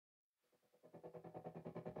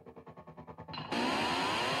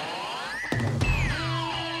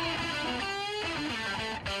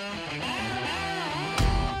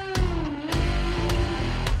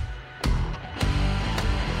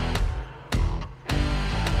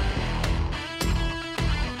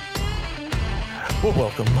Well,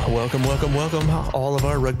 welcome, all of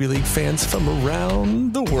our rugby league fans from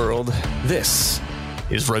around the world. This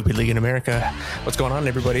is Rugby League in America. What's going on,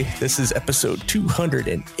 everybody? This is episode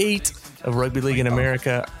 208 of Rugby League in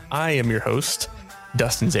America. I am your host,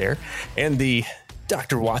 Dustin Zaire, and the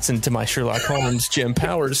Dr. Watson to my Sherlock Holmes, Jim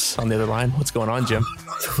Powers, on the other line. What's going on, Jim?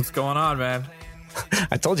 What's going on, man?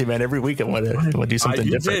 I told you, man, every week I want to do something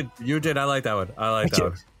different. You did. I like that one.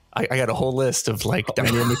 I got a whole list of like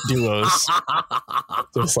dynamic duos.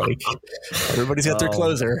 Just like everybody's got their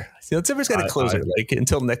closer. Everybody's got a closer. Like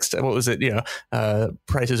until next, what was it?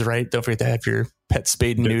 Price is Right. Don't forget to have your pet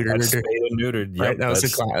spayed and neutered. Right now,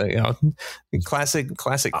 it's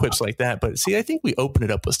classic quips like that. But see, I think we open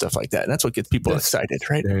it up with stuff like that, and that's what gets people excited,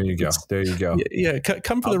 right? There you go. Yeah,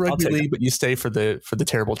 come for the rugby league, but you stay for the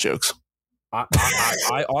terrible jokes.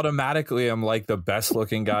 I automatically am like the best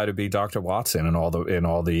looking guy to be Dr. Watson in all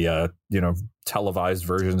the televised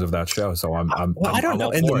versions of that show. So I don't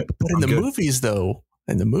know. In the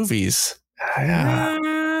movies, I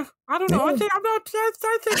don't know. I think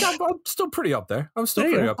I'm still pretty up there. I'm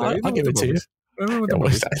pretty up there. I'll give it to you. I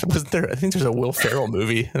think there's a Will Ferrell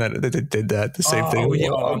movie that did that. The same thing.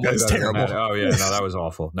 That's terrible. Oh yeah, no, that was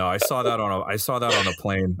awful. No, I saw that on a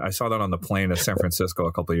plane. I saw that on the plane to San Francisco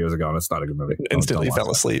a couple of years ago, and it's not a good movie. Instantly fell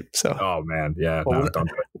asleep. So. Oh man, yeah. Well,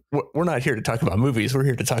 we're not here to talk about movies. We're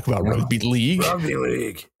here to talk about rugby league. Rugby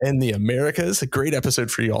league and the Americas. A great episode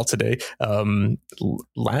for you all today.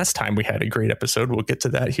 Last time we had a great episode. We'll get to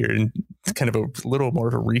that here in kind of a little more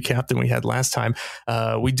of a recap than we had last time.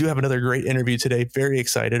 We do have another great interview today. Very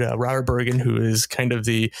excited. Robert Bergen, who is kind of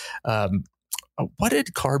the what did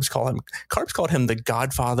Carbs call him? Carbs called him the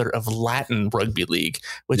godfather of Latin rugby league,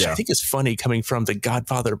 which I think is funny coming from the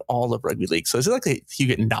godfather of all of rugby league. So is it like you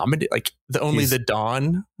get nominated, like Don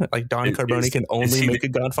Carboni can only make a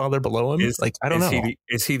godfather below him? I don't know.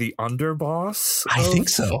 Is he the underboss? I think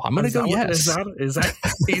so. I'm going to go yes. Is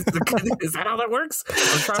that how that works?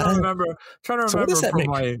 I'm trying to remember from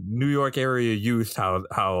my New York area youth how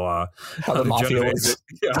the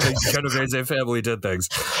Genovese family did things.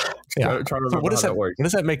 Yeah. Trying to remember how that works. What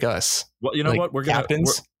does that make us? Well, you know what? We're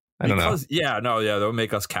captains. I don't know. They'll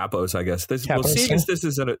make us capos, I guess.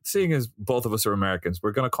 Seeing as both of us are Americans,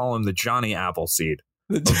 we're going to call him the Johnny Appleseed.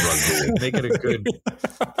 Make it a good.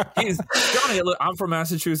 I'm from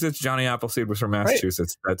Massachusetts. Johnny Appleseed was from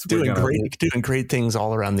Massachusetts. Right. That's doing great things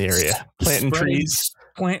all around the area. Planting trees.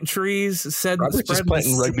 Robert's just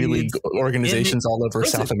planting rugby league organizations all over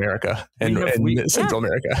South America and Central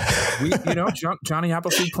America. Johnny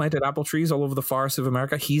Appleseed planted apple trees all over the forests of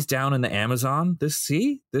America. He's down in the Amazon. It's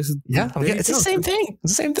the same thing.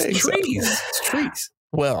 It's the same thing. It's trees.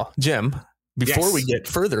 Well, Jim, before we get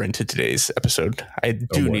further into today's episode, I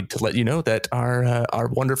need to let you know that our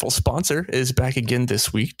wonderful sponsor is back again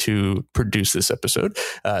this week to produce this episode.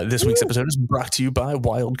 This week's episode is brought to you by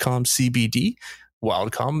WildCom CBD.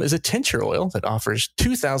 WildCom is a tincture oil that offers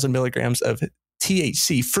 2,000 milligrams of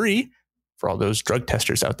THC free for all those drug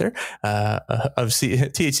testers out there of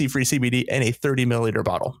THC free CBD in a 30 milliliter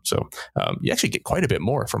bottle. So you actually get quite a bit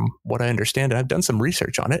more from what I understand. And I've done some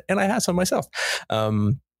research on it and I have some myself.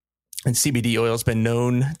 And CBD oil has been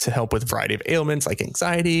known to help with a variety of ailments like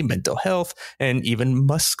anxiety, mental health, and even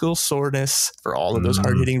muscle soreness for all of those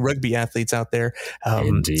hard-hitting rugby athletes out there.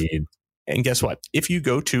 Indeed. And guess what? If you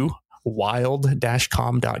go to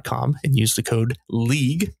wild-com.com and use the code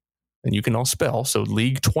LEAGUE, and you can all spell, so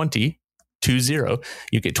LEAGUE20,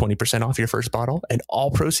 you get 20% off your first bottle, and all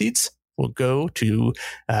proceeds will go to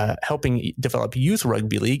helping develop youth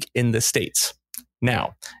rugby league in the States.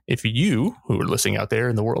 Now, if you, who are listening out there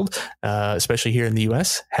in the world, especially here in the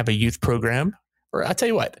US, have a youth program, or I'll tell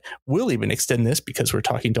you what, we'll even extend this because we're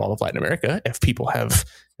talking to all of Latin America. If people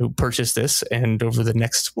who purchase this and over the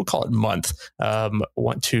next, we'll call it month,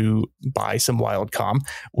 want to buy some WildCom,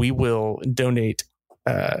 we will donate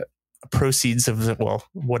proceeds of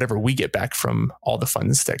whatever we get back from all the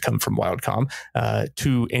funds that come from WildCom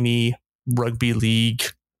to any rugby league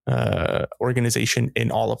organization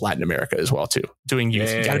in all of Latin America as well too. Doing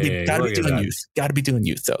youth, gotta be doing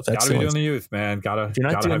youth though. Gotta be doing the youth, man. If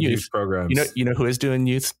you're not doing youth programs, you know who is doing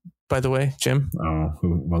youth, by the way, Jim?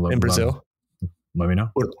 In Brazil. Let me know.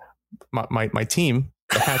 My team,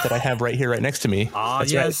 the hat that I have right next to me.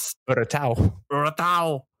 Yes, right.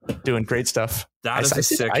 Uratao. Doing great stuff. That is a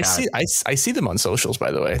sick hat. I see them on socials,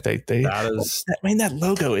 by the way. That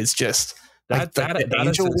logo is just.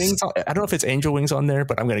 Angel wings. I don't know if it's angel wings on there,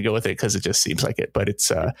 but I'm going to go with it because it just seems like it. But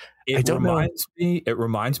it's. It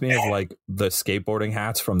reminds me of like the skateboarding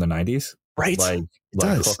hats from the 90s, right? Like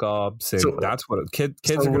hookups. So that's what kids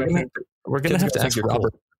are going to. We're going to have to ask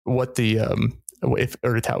Robert what the if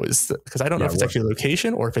Urutau is, because I don't know if it's actually a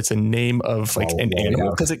location or if it's a name of like an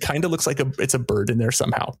animal, because it kind of looks like it's a bird in there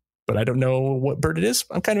somehow, but I don't know what bird it is.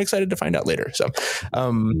 I'm kind of excited to find out later. So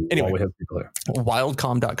anyway,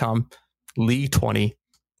 wildcom.com, League 20,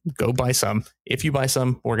 go buy some. If you buy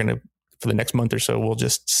some, we're going to, for the next month or so, we'll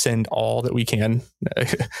just send all that we can.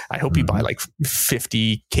 I hope you buy like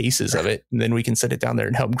 50 cases of it, and then we can send it down there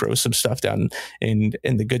and help grow some stuff down in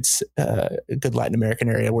the good Latin American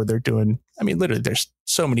area where they're doing. I mean, literally, there's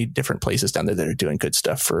so many different places down there that are doing good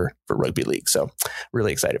stuff for rugby league. So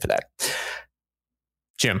really excited for that.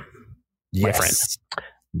 Jim, my friend,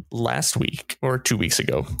 last week or 2 weeks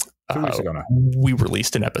ago, we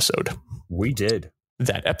released an episode. We did.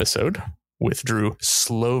 That episode with Drew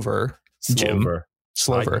Slover. Jim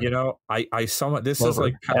Slover. I somewhat, this is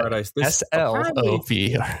like paradise. This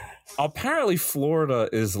SLOV. Apparently Florida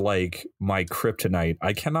is like my kryptonite.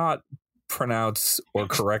 I cannot pronounce or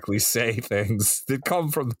correctly say things that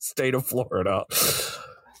come from the state of Florida.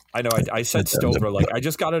 I know I said Stover, like I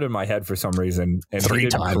just got it in my head for some reason. And 3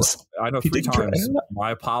 times. I know 3 times.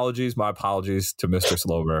 My apologies to Mr.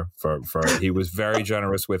 Slover for he was very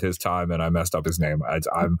generous with his time and I messed up his name.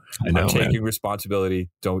 I'm taking responsibility.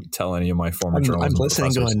 Don't tell any of my former journalists. I'm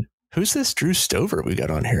listening going, who's this Drew Stover we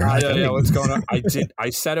got on here? Yeah, what's going on? I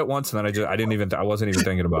said it once and then I wasn't even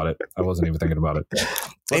thinking about it. But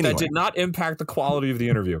anyway, that did not impact the quality of the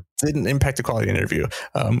interview. Didn't impact the quality of the interview.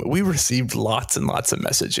 We received lots and lots of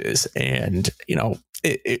messages, and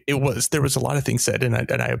there was a lot of things said, and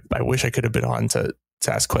I wish I could have been on to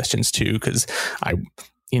ask questions too, because I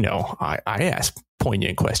ask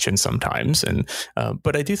poignant questions sometimes, and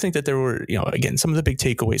but I do think that there were, again, some of the big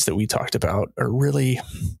takeaways that we talked about are really,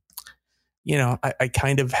 I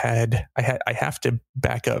have to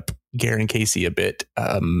back up Garen Casey a bit,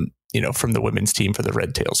 from the women's team for the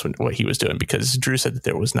Red Tails, what he was doing, because Drew said that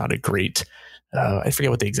there was not a great, I forget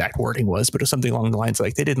what the exact wording was, but it was something along the lines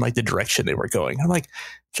like they didn't like the direction they were going. I'm like,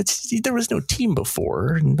 there was no team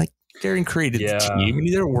before, and like Garen created the team,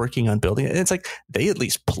 and they're working on building it. And it's like they at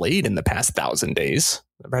least played in the past 1,000 days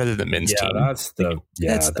rather than the men's team. The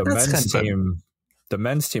men's team. The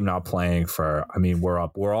men's team not playing for, I mean, we're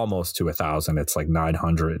almost to 1,000. It's like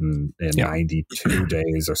 992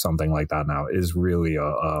 days or something like that now, is really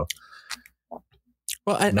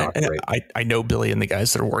I know Billy and the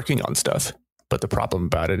guys that are working on stuff, but the problem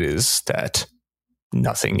about it is that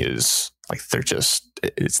nothing is like,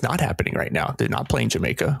 it's not happening right now. They're not playing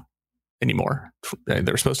Jamaica anymore. They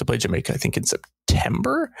were supposed to play Jamaica, I think, in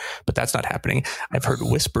September, but that's not happening. I've heard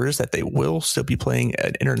whispers that they will still be playing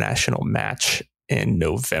an international match in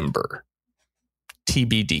November.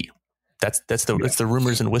 TBD. That's the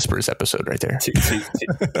rumors and whispers episode right there.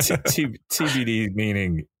 TBD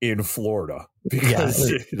meaning in Florida,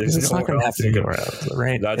 because it's not going to happen anywhere else,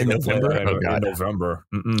 right? In November. In November.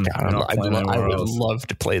 I would love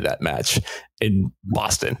to play that match in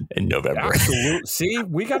Boston in November. Absolutely. See,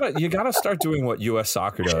 you gotta start doing what U.S.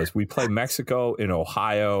 soccer does. We play Mexico in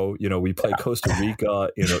Ohio. We play Costa Rica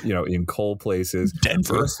in cold places.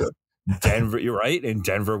 Denver, you're right. In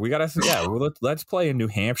Denver, we gotta let's play in New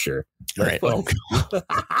Hampshire. Right.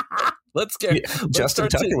 Let's get Justin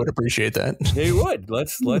Tucker would appreciate that. He would.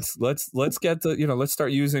 Let's get let's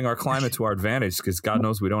start using our climate to our advantage, because God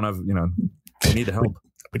knows we don't have we need the help.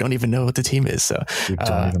 We don't even know what the team is. So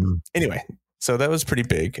anyway, so that was pretty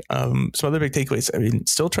big. Some other big takeaways. I mean,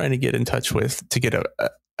 still trying to get in touch to get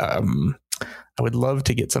I would love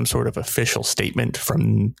to get some sort of official statement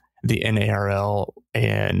from the NARL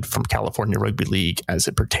and from California Rugby League as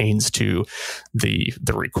it pertains to the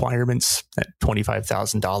requirements at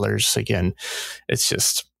 $25,000. Again, it's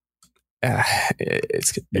just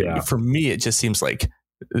for me, it just seems like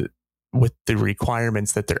with the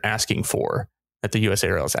requirements that they're asking for, that the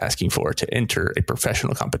USARL is asking for to enter a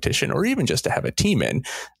professional competition, or even just to have a team in,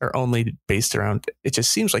 are only based around, it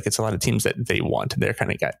just seems like it's a lot of teams that they want. They're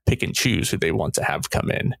kind of got pick and choose who they want to have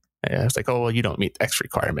come in. It's like, oh, well, you don't meet the X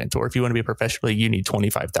requirement, or if you want to be a professional, you need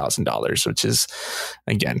 $25,000, which is,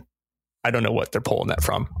 again, I don't know what they're pulling that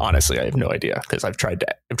from. Honestly, I have no idea, because I've tried to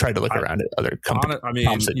look around at other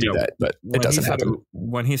companies that do that, but it doesn't happen.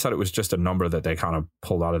 When he said it was just a number that they kind of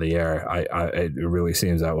pulled out of the air, it really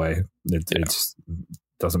seems that way. It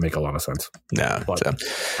doesn't make a lot of sense. No, but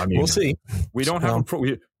we'll see. We don't have a pro.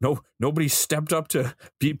 Nobody stepped up to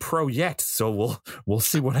be pro yet, so we'll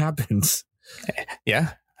see what happens.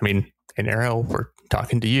 Yeah. I mean, in Arrow, we're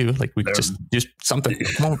talking to you. Like, we just something.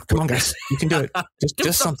 Come on, guys. You can do it.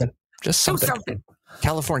 Just something. Just something.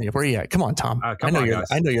 California, where are you at? Come on, Tom. I know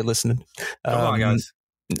you're listening. Come on, guys.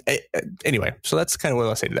 Anyway, so that's kind of what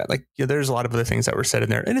I'll say to that. Like, there's a lot of other things that were said in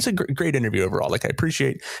there, and it's a great interview overall. Like, I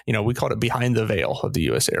appreciate, we called it Behind the Veil of the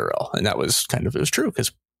US ARL, and that was it was true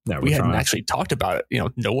because we hadn't actually talked about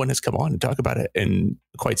it. No one has come on to talk about it in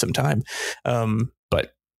quite some time.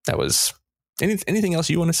 But that was anything else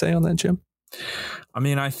you want to say on that, Jim? I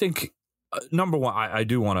mean, I think number one, I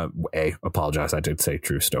do want to apologize. I did say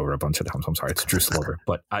Drew Stover a bunch of times. I'm sorry, it's Drew Stover,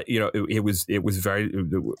 but it was very.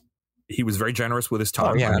 He was very generous with his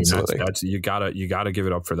time. Oh, yeah, absolutely. That's you gotta give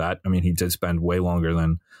it up for that. I mean, he did spend way longer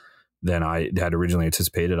than I had originally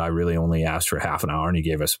anticipated. I really only asked for half an hour, and he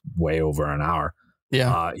gave us way over an hour.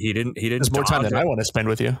 Yeah, he didn't. There's more time than I want to spend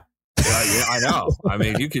with you. Yeah, I know. I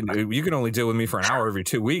mean, you can only deal with me for an hour every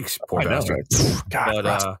 2 weeks. Poor bastard. God,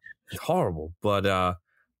 but horrible. But I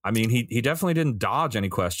mean, he definitely didn't dodge any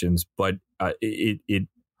questions. But the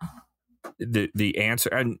answer,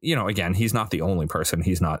 and again, he's not the only person.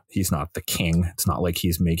 He's not the king. It's not like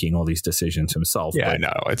he's making all these decisions himself. Yeah, I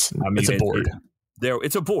know. It's a board.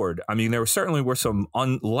 It's a board. I mean, there certainly were some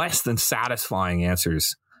less than satisfying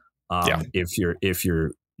answers. If you're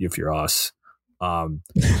us,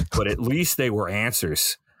 but at least they were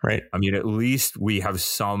answers, right? I mean, at least we have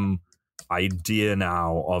some idea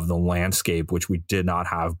now of the landscape, which we did not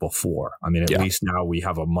have before. I mean, at least now we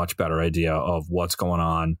have a much better idea of what's going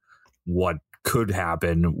on, what could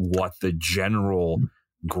happen, what the general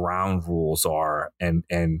ground rules are, and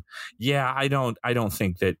I don't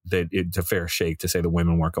think that it's a fair shake to say the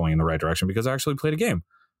women weren't going in the right direction because I actually played a game.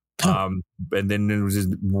 And then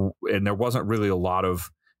there wasn't really a lot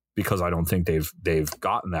of, because I don't think they've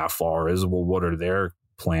gotten that far, is, well, what are their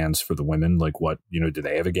plans for the women? Like, what, do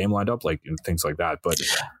they have a game lined up? Like, things like that. But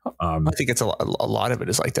I think it's a lot of it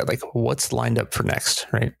is like that. Like, what's lined up for next,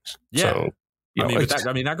 right? Yeah. So,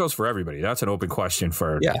 that goes for everybody. That's an open question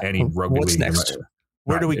for any rugby what's league. Next?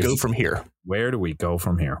 Where do we go from here? Where do we go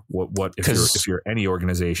from here? What if you're any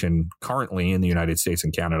organization currently in the United States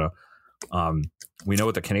and Canada? We know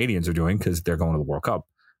what the Canadians are doing because they're going to the World Cup.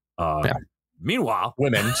 Meanwhile,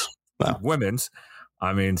 women's.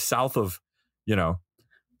 I mean, south of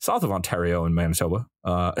Ontario and Manitoba,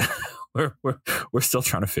 we're still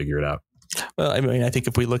trying to figure it out. Well, I mean, I think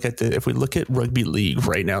if we look at rugby league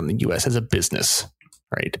right now in the U.S. as a business,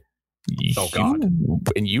 right? Oh God!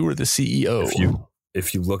 And you were the CEO.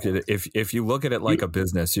 If you look at it, if you look at it like a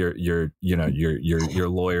business, your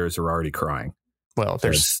lawyers are already crying. Well,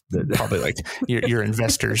 there's probably like your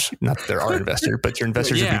investors, not that there are investors, but your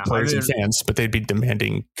investors would be players and fans, but they'd be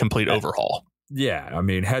demanding complete overhaul. Yeah, I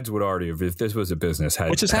mean, heads would already have, if this was a business,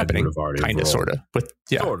 which is happening, kind of, sort of.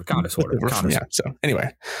 Kind of, sort of. Yeah. So anyway,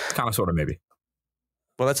 kind of, sort of, maybe.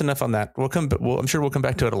 Well, that's enough on that. I'm sure we'll come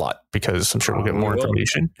back to it a lot because I'm sure we'll get more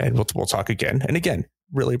information and we'll talk again and again.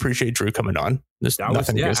 Really appreciate Drew coming on.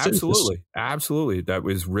 Absolutely. That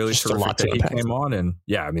was really terrific that he came on, and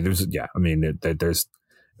I mean, it was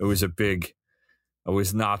a big. It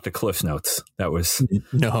was not the Cliff Notes. That was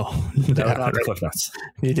not the Cliff Notes.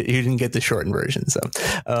 You didn't get the shortened version. So,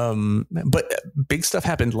 but big stuff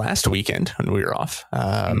happened last weekend when we were off.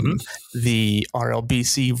 The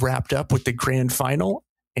RLBC wrapped up with the grand final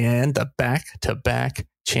and the back-to-back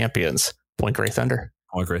champions, Point Grey Thunder.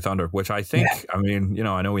 Point Grey Thunder, which I think, I mean,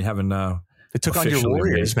 I know we haven't. They took on your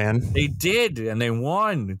Warriors, man. They did, and they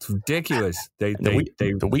won. It's ridiculous.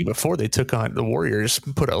 The week before they took on the Warriors,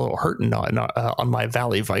 put a little hurting on my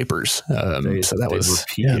Valley Vipers. So that was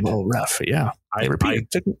a little rough. Yeah, they repeated.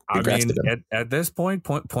 I mean, at this point,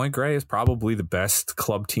 Point Grey is probably the best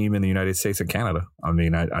club team in the United States and Canada. I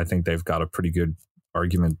mean, I think they've got a pretty good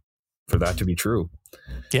argument for that to be true.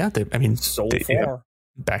 Yeah, far.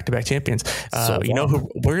 Back-to-back champions. Who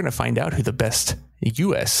we're going to find out who the best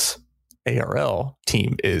U.S. ARL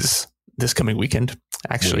team is this coming weekend.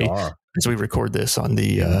 Actually, as we record this on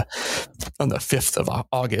the 5th of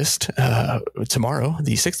August, tomorrow,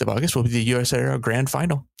 the 6th of August, will be the US ARL Grand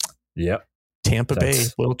Final. Yep. Tampa Bay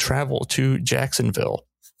will travel to Jacksonville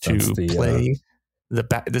to play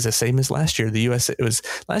this is the same as last year.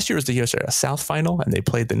 Last year was the US ARL South Final, and they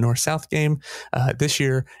played the North-South game. This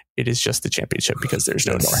year, it is just the championship because there's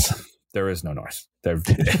no North. There is no North.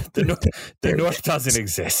 The North doesn't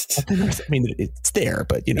exist. I mean, it's there,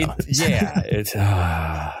 but it's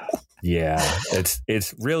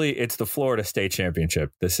the Florida State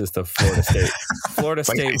Championship. This is the Florida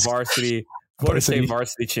State Varsity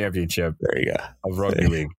Championship. There you go. Of rugby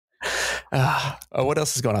league. What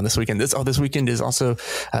else is going on this weekend? This weekend is also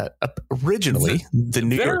originally the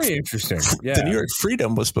New York. Very interesting. Yeah. The New York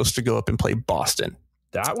Freedom was supposed to go up and play Boston.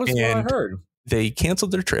 That was what I heard. They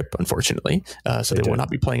canceled their trip, unfortunately, so they will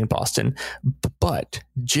not be playing in Boston. But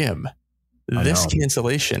Jim, this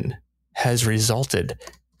cancellation has resulted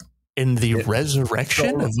in the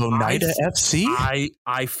resurrection of Oneida FC?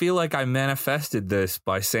 I feel like I manifested this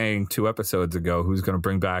by saying 2 episodes ago who's going to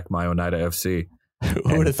bring back my Oneida FC.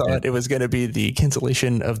 Who would have thought it was going to be the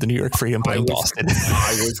cancellation of the New York Freedom playing Boston?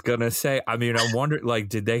 I was going to say, I mean, I wonder, like,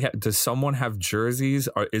 does someone have jerseys?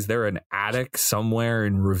 Or is there an attic somewhere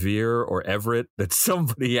in Revere or Everett that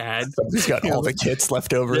somebody had? Somebody's got all the kits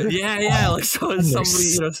left over. Yeah. Like somebody,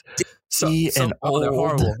 and old. They're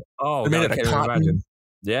horrible. Oh, they're made out of cotton. Imagine.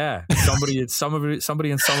 Yeah. Somebody in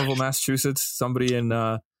Somerville, Massachusetts, somebody in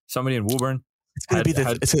Woburn. It's going to be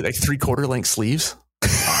it's like 3/4 length sleeves.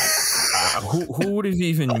 Who would have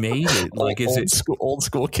even made it? Like, is it old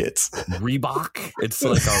school kits? Reebok? It's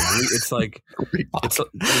like a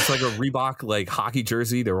Reebok like hockey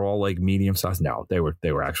jersey. They were all like medium size. No, they were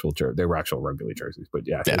actual rugby league jerseys. But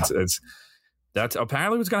yeah. That's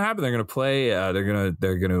apparently what's going to happen. They're going to play. They're going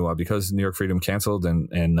to because New York Freedom canceled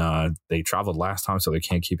and they traveled last time, so they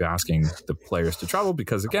can't keep asking the players to travel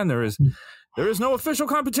because again there is no official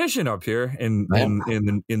competition up here in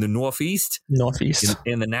the Northeast.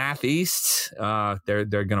 In the Northeast. They're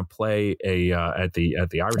going to play at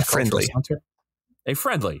the Irish friendly Center. A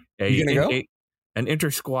friendly. You gonna go? An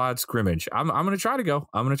inter-squad scrimmage. I'm going to try to go.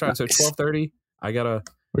 I'm going to try. Nice. So 12:30.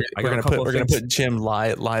 We're gonna put Jim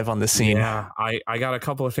live on the scene. Yeah, I got a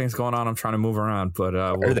couple of things going on. I'm trying to move around, but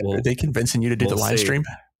are they convincing you to do the live stream?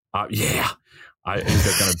 Yeah.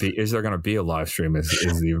 Is there gonna be a live stream? Is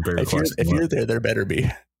the even bigger question. If you're there better be.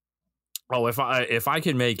 Oh, if I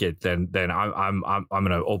can make it, then I'm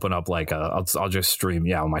gonna open up like I'll just stream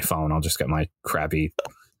on my phone. I'll just get my crappy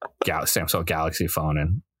Samsung Galaxy phone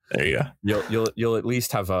and there you go. You'll at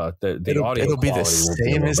least have the audio. It'll be the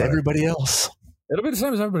same as everybody else. It'll be the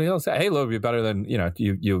same as everybody else. Hey, it'll be better than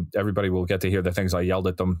you. Everybody will get to hear the things I yelled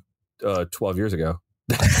at them 12 years ago,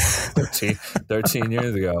 13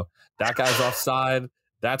 years ago. That guy's offside.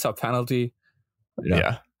 That's a penalty.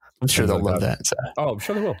 Yeah, I'm sure they'll love that. So. Oh, I'm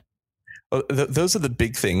sure they will. Well, those are the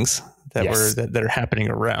big things that are happening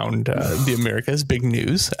around the Americas. Big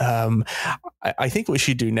news. I think what we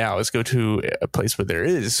should do now is go to a place where there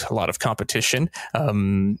is a lot of competition,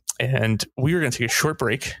 and we are going to take a short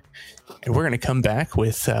break, and we're going to come back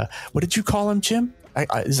with what did you call him, Jim?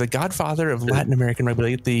 Is the godfather of Latin American rugby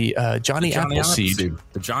league, the Johnny Appleseed.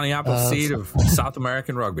 The Johnny Appleseed of South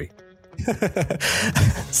American rugby.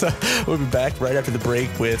 So we'll be back right after the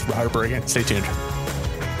break with Robert Bergen. Stay tuned.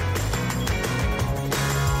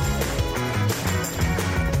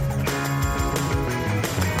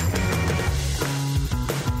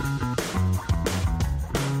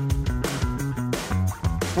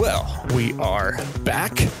 Well, we are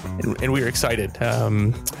back, and we are excited.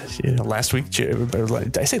 Last week,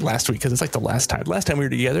 I say last week because it's like the last time. Last time we were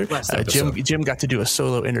together, Jim got to do a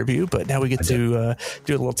solo interview, but now we get to do a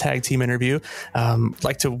little tag team interview. I'd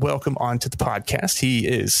like to welcome onto the podcast. He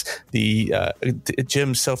is the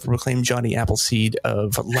Jim self-proclaimed Johnny Appleseed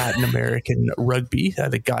of Latin American rugby,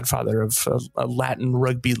 the godfather of Latin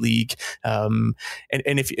rugby league. And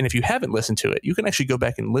if you haven't listened to it, you can actually go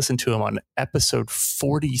back and listen to him on episode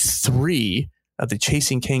 43 of the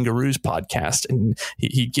Chasing Kangaroos podcast, and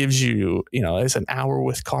he gives you, it's an hour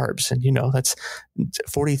with carbs, and that's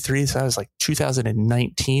 43. So that was like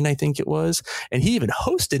 2019, I think it was, and he even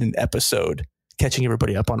hosted an episode catching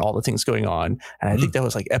everybody up on all the things going on, and I think that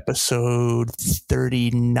was like episode 30,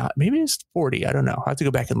 not maybe it's 40. I don't know. I have to go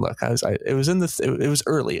back and look. It was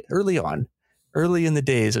early on. Early in the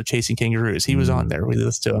days of Chasing Kangaroos, he was on there. We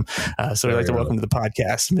listened to him. So we'd like to welcome to the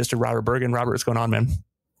podcast, Mr. Robert Bergen. Robert, what's going on, man?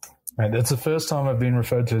 Right, that's the first time I've been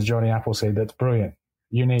referred to as Johnny Appleseed. That's brilliant.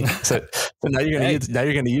 Unique. So now you're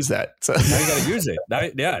going to use that. So now you got to use it.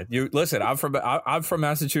 You listen. I'm from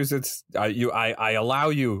Massachusetts. I allow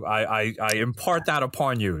you. I impart that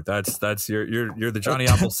upon you. That's you're the Johnny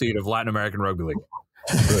Appleseed of Latin American rugby league.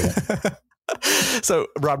 Brilliant. So,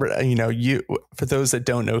 Robert, you, for those that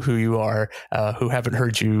don't know who you are, who haven't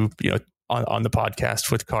heard you, on the podcast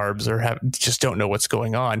with carbs or just don't know what's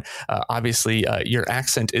going on. Obviously, your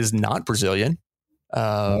accent is not Brazilian,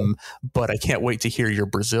 but I can't wait to hear your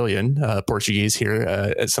Brazilian Portuguese here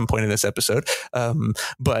at some point in this episode.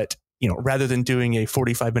 But rather than doing a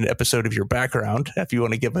 45-minute episode of your background, if you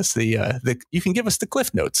want to give us you can give us the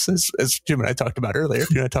cliff notes, as Jim and I talked about earlier.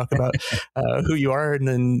 If you want to talk about who you are, and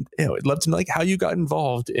then I'd love to know how you got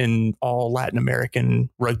involved in all Latin American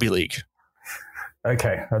rugby league.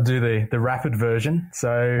 Okay, I'll do the rapid version.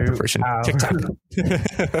 So TikTok.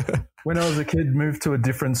 When I was a kid, moved to a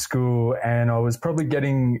different school, and I was probably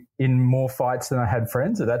getting in more fights than I had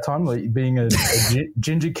friends at that time. Like being a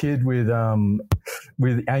ginger kid with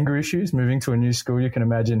anger issues, moving to a new school, you can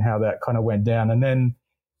imagine how that kind of went down. And then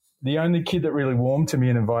the only kid that really warmed to me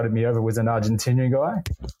and invited me over was an Argentinian guy.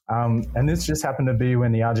 And this just happened to be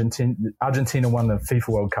when the Argentina won the FIFA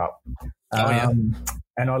World Cup. And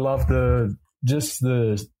I love the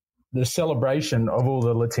celebration of all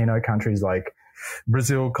the Latino countries, like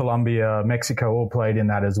Brazil, Colombia, Mexico, all played in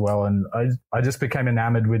that as well. And I just became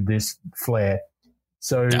enamored with this flair.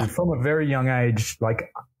 So from a very young age,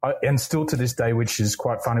 and still to this day, which is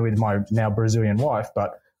quite funny with my now Brazilian wife,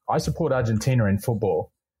 but I support Argentina in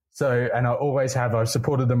football. So, and I always have. I've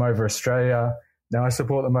supported them over Australia. Now I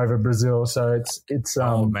support them over Brazil. So it's.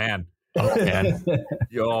 Oh man.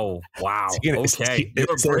 Yo, wow. Okay.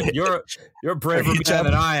 You're a braver man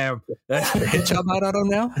than I am. Hit job out on them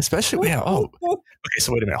now? Especially, okay,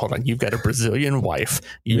 so wait a minute. Hold on. You've got a Brazilian wife.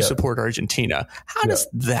 You support Argentina. How does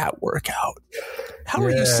that work out? How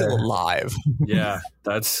are you still alive? Yeah,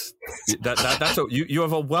 that's you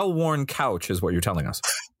have a well-worn couch is what you're telling us.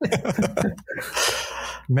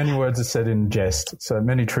 Many words are said in jest. So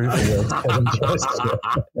many truthful words said in jest.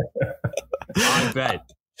 I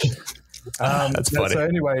bet. That's funny. So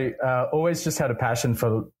anyway, always just had a passion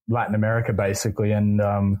for Latin America, basically. And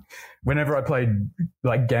whenever I played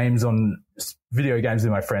games on video games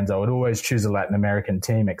with my friends, I would always choose a Latin American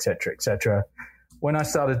team, et cetera, et cetera. When I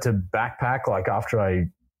started to backpack, after I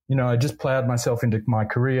just plowed myself into my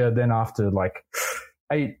career, then after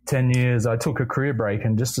 8-10 years, I took a career break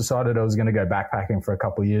and just decided I was going to go backpacking for a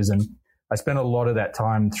couple of years. And I spent a lot of that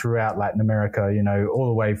time throughout Latin America, all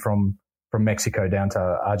the way from Mexico down to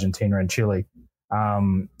Argentina and Chile.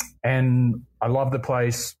 And I loved the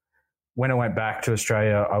place. When I went back to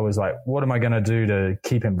Australia, I was like, what am I going to do to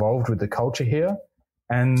keep involved with the culture here?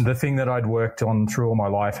 And the thing that I'd worked on through all my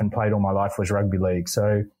life and played all my life was rugby league.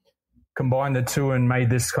 So combined the two and made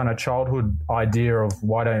this kind of childhood idea of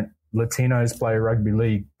why don't Latinos play rugby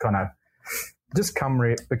league kind of just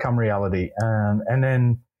become reality. And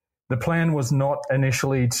then the plan was not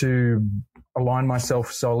initially to align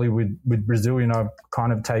myself solely with Brazil. I've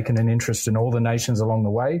kind of taken an interest in all the nations along the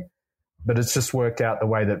way, but it's just worked out the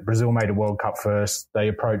way that Brazil made a World Cup first. They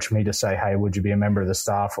approached me to say, hey, would you be a member of the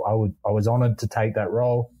staff? I was honored to take that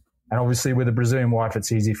role. And obviously with a Brazilian wife,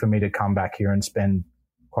 it's easy for me to come back here and spend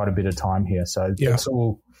quite a bit of time here. So it's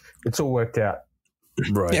all worked out.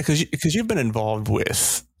 Right. Yeah. Cause you've been involved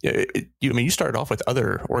with, you started off with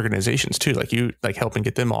other organizations too, helping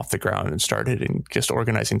get them off the ground and started and just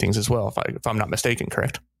organizing things as well. If I'm not mistaken,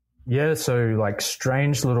 correct? Yeah. So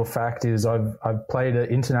strange little fact is I've played an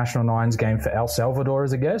international nines game for El Salvador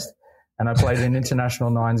as a guest, and I played an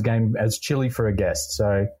international nines game as Chile for a guest.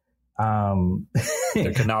 So,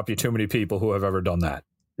 there cannot be too many people who have ever done that.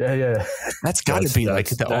 Yeah. That's got to be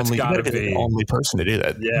the only person to do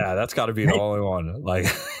that. Yeah. That's got to be the only one.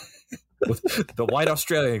 The white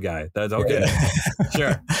Australian guy. That's okay.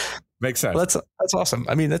 Sure. Makes sense. Well, that's awesome.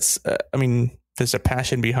 There's a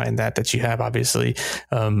passion behind that you have, obviously.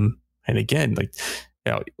 And again, like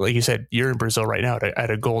you said, you're in Brazil right now at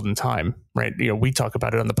a golden time, right? We talk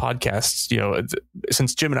about it on the podcast,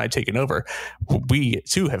 since Jim and I have taken over, we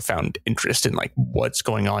too have found interest in what's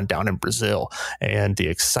going on down in Brazil and the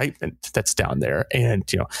excitement that's down there. And,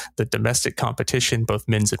 the domestic competition, both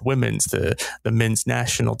men's and women's, the men's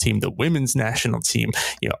national team, the women's national team,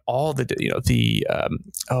 all the,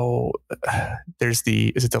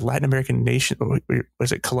 is it the Latin American nation?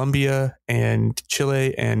 Was it Colombia and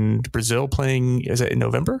Chile and Brazil playing? Is it in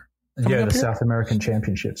November? Yeah, the South American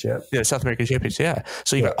Championships. Yeah, South American Championships. Yeah,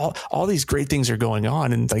 so you got all these great things are going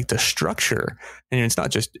on, and the structure, and it's not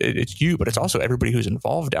just it's you, but it's also everybody who's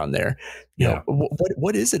involved down there.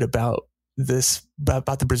 What is it about this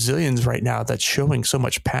about the Brazilians right now that's showing so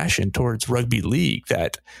much passion towards rugby league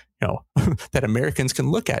that that Americans can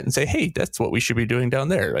look at and say, hey, that's what we should be doing down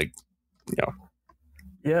there,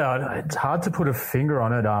 Yeah, it's hard to put a finger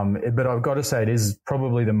on it, but I've got to say it is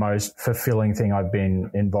probably the most fulfilling thing I've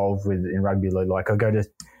been involved with in rugby league. I go to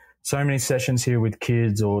so many sessions here with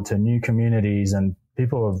kids or to new communities, and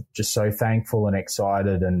people are just so thankful and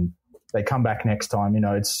excited, and they come back next time.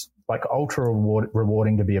 It's ultra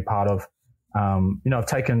rewarding to be a part of. I've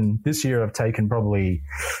taken probably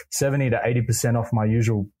 70 to 80% off my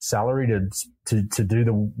usual salary to do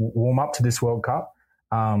the warm up to this World Cup.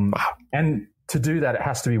 And to do that, it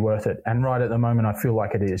has to be worth it. And right at the moment, I feel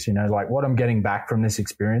like it is, what I'm getting back from this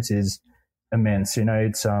experience is immense.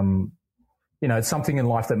 It's, it's something in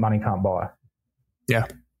life that money can't buy. Yeah.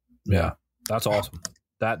 Yeah. That's awesome.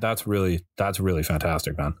 That's really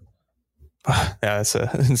fantastic, man. Yeah, it's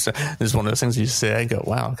one of those things you say. I go,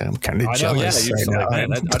 wow, I'm kind of jealous. I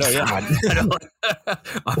know.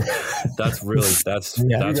 That's really just awesome,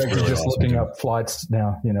 looking up flights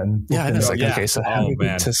now, Yeah, and it's like, okay, so how do we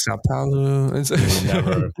get to Sao Paulo?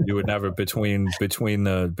 You would never between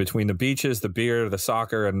the beaches, the beer, the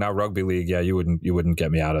soccer, and now rugby league. Yeah, you wouldn't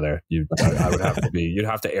get me out of there. You'd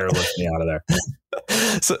have to airlift me out of there.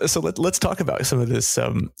 So let's talk about some of this. I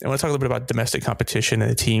want to talk a little bit about domestic competition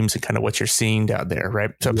and the teams and kind of what you're seeing down there,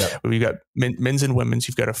 right? So we've got men's and women's.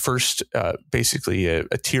 You've got a first, basically a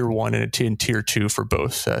tier 1 and a tier 2 for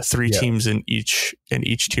both. 3 teams in each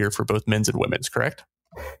tier for both men's and women's, correct?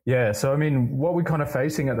 Yeah. So I mean, what we're kind of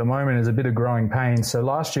facing at the moment is a bit of growing pains. So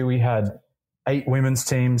last year we had 8 women's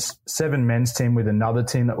teams, 7 men's team with another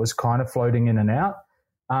team that was kind of floating in and out.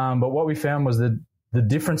 But what we found was that the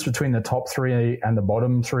difference between the top 3 and the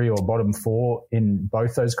bottom 3 or bottom 4 in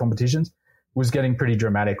both those competitions was getting pretty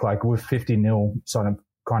dramatic, like with 50-0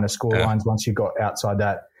 kind of score lines once you got outside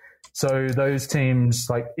that. So those teams,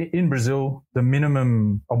 like in Brazil, the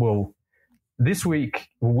minimum, this week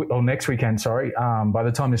or next weekend, by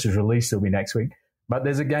the time this is released, it'll be next week. But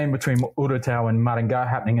there's a game between Urutau and Maringá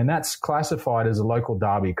happening, and that's classified as a local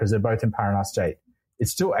derby because they're both in Paraná State.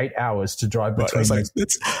 It's still 8 hours to drive between.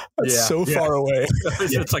 That's so far away.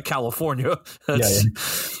 It's like California.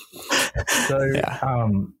 So,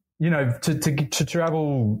 to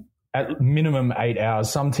travel at minimum 8 hours,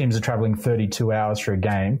 some teams are traveling 32 hours for a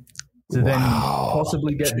game to then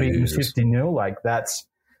possibly get beaten 50-0. Like that's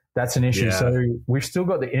an issue. Yeah. So we've still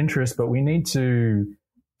got the interest, but we need to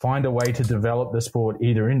find a way to develop the sport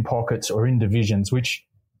either in pockets or in divisions, which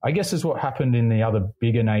I guess is what happened in the other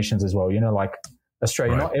bigger nations as well. Like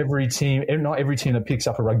Australia, not every team that picks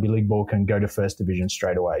up a rugby league ball can go to first division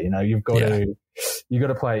straight away. You've got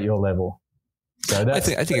to play at your level. So I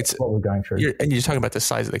think it's what we're going through. You're talking about the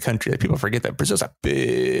size of the country. People forget that Brazil's a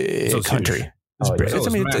big country.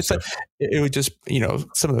 It would just,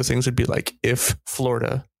 some of those things would be like if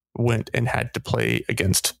Florida went and had to play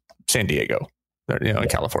against San Diego, in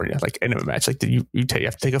California, like in a match, like you have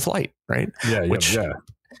to take a flight, right?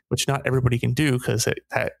 Which not everybody can do because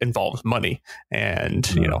that involves money. And,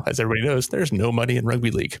 as everybody knows, there's no money in rugby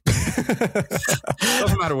league.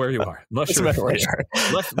 Doesn't matter where you are. Unless you're in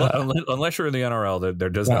the NRL, there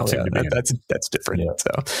does not seem to be. That's different.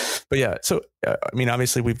 Yeah. So,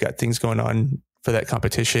 obviously we've got things going on for that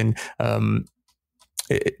competition. Were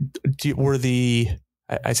the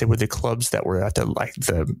clubs that were at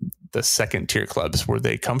the second tier clubs, were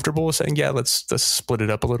they comfortable saying, let's split it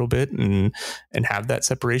up a little bit and have that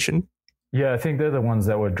separation? Yeah, I think they're the ones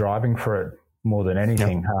that were driving for it more than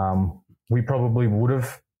anything. Yeah. We probably would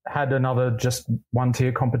have had another just one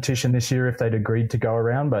tier competition this year if they'd agreed to go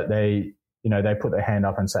around, but they put their hand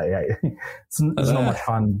up and say, hey, it's not much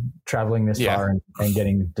fun traveling this far and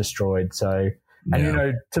getting destroyed. So,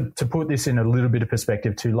 and to put this in a little bit of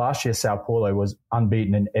perspective too, last year Sao Paulo was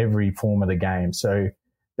unbeaten in every form of the game. So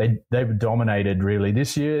they've dominated really.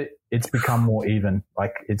 This year it's become more even.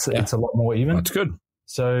 Like it's a lot more even. That's good.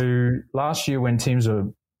 So last year when teams were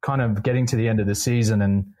kind of getting to the end of the season,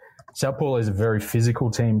 and Sao Paulo is a very physical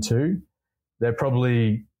team too, they're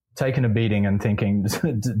probably taking a beating and thinking,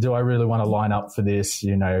 do I really want to line up for this,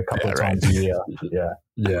 a couple of times a year?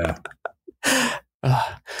 Yeah.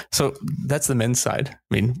 So that's the men's side.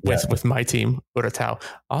 With my team, Urutau.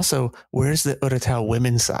 Also, where's the Urutau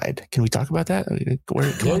women's side? Can we talk about that?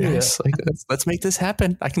 Come on, guys. Like, let's make this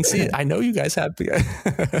happen. I can see it. I know you guys have.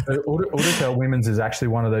 Urutau women's is actually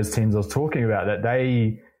one of those teams I was talking about.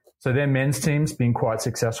 So their men's team's been quite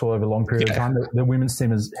successful over a long period of time. The women's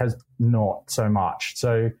team has not so much.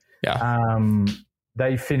 So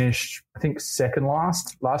they finished, I think, second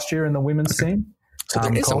last year in the women's team. So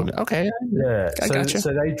there is okay. Yeah.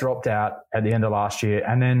 So they dropped out at the end of last year,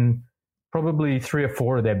 and then probably 3 or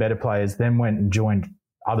 4 of their better players then went and joined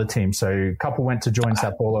other teams. So a couple went to join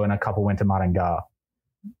Sao Paulo and a couple went to Maringá.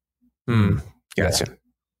 Gotcha. Yeah.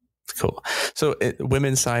 Cool. So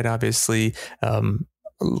women's side, obviously,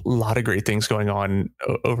 a lot of great things going on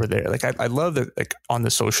over there. Like I love that, like on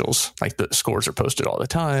the socials, like the scores are posted all the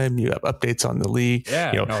time. You have updates on the league.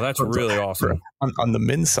 Yeah, that's really awesome. On the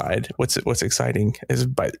men's side, what's exciting is,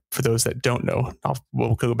 for those that don't know,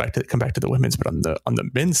 we'll come back to the women's, but on the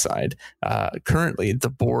men's side, currently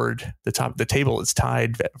the table is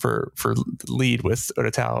tied for lead with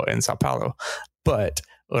Urutau and Sao Paulo, but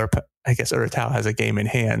I guess Urutau has a game in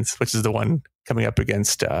hand, which is the one coming up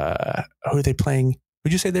against who are they playing?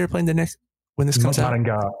 Would you say they were playing the next when this comes out?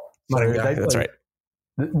 Maringá. That's right.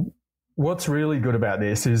 What's really good about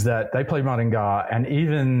this is that they play Maringá, and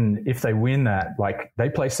even if they win that, like they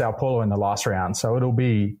play Sao Paulo in the last round, so it'll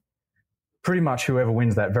be pretty much whoever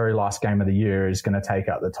wins that very last game of the year is going to take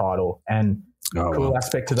out the title. And cool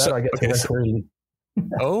aspect to that, I get to referee.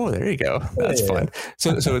 Oh, there you go. That's fun.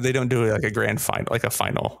 So they don't do like a grand final, like a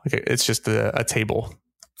final. Okay, it's just a table.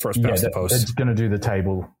 First past the post. It's going to do the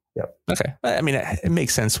table. Yep. Okay. I mean, it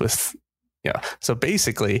makes sense with, so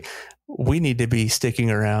basically we need to be sticking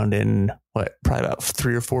around in probably about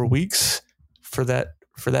 3 or 4 weeks for that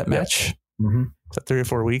match. Mm-hmm. So 3 or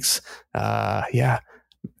 4 weeks.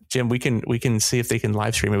 Jim, we can see if they can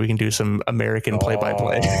live stream it. We can do some American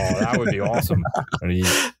play-by-play. Oh, that would be awesome.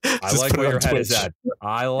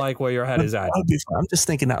 I like where your head is at. I'm just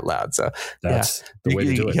thinking out loud. So that's the way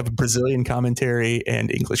to do it. You have a Brazilian commentary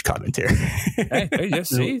and English commentary. hey,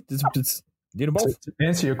 see, it's you know both. To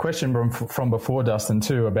answer your question from before, Dustin,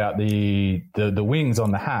 too, about the wings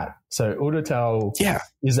on the hat. So Urutau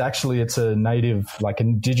is actually, it's a native, like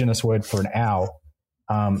indigenous word for an owl.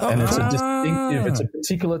 And it's a distinctive, it's a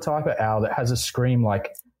particular type of owl that has a scream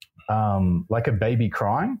like a baby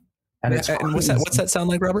crying. And it's what's that sound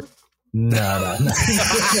like, Robert? No.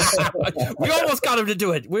 We almost got him to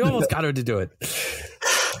do it.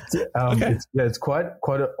 Okay. It's quite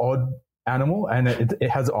an odd animal, and it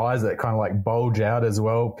has eyes that kind of like bulge out as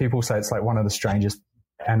well. People say it's like one of the strangest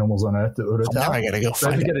animals on earth, the Urutau. Now I gotta go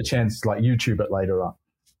find it. If you get a chance, like YouTube it later on.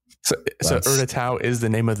 So Urutau is the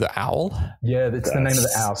name of the owl? Yeah, it's the name of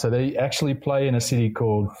the owl. So they actually play in a city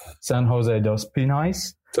called San Jose dos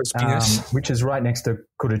Pinhais, which is right next to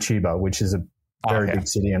Curitiba, which is a very big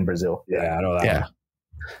city in Brazil. Yeah, I know that one.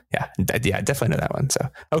 Yeah, definitely know that one. So,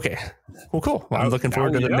 okay. Well, cool. Well, I'm looking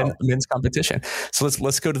forward to the men's competition. So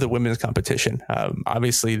let's go to the women's competition.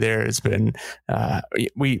 Obviously, there's been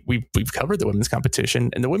we've covered the women's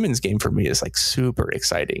competition, and the women's game for me is like super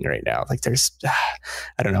exciting right now. Like there's,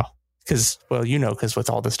 I don't know. Because with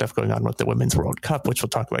all the stuff going on with the Women's World Cup, which we'll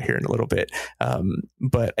talk about here in a little bit.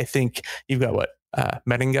 But I think you've got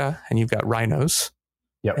Merenga, and you've got Rhinos.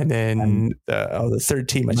 Yep. And then the third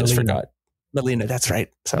team, I just forgot. Melina, that's right.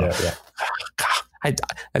 So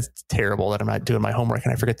that's terrible that I'm not doing my homework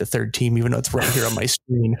and I forget the third team, even though it's right here on my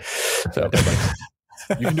screen. So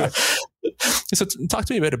you can do it. So talk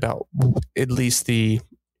to me a bit about at least the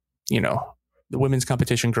women's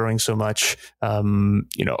competition growing so much. Are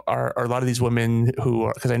a lot of these women who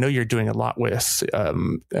are, because I know you're doing a lot with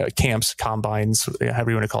camps, combines,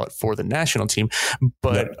 however you want to call it, for the national team,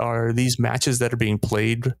 but are these matches that are being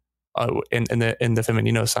played in the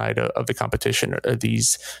femenino side of the competition, are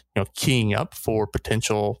these keying up for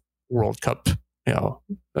potential World Cup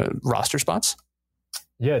roster spots?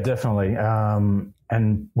 Yeah, definitely.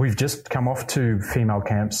 And we've just come off 2 female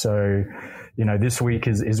camps, so this week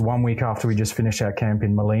is 1 week after we just finished our camp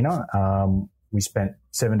in Molina. We spent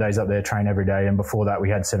 7 days up there, train every day, and before that we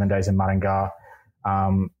had 7 days in Maringá.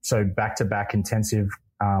 So back-to-back intensive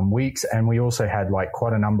weeks, and we also had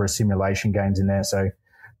quite a number of simulation games in there. So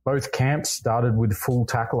both camps started with full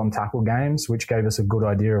tackle-on-tackle games, which gave us a good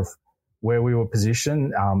idea of where we were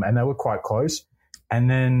positioned, and they were quite close. And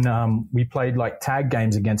then we played tag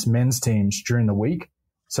games against men's teams during the week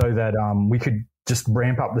so that we could just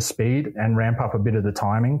ramp up the speed and ramp up a bit of the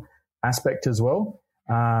timing aspect as well.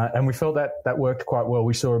 And we felt that worked quite well.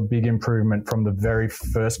 We saw a big improvement from the very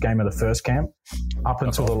first game of the first camp up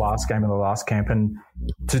until the last game of the last camp. And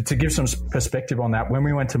to give some perspective on that, when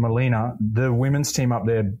we went to Molina, the women's team up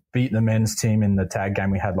there beat the men's team in the tag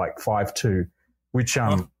game. We had 5-2, which,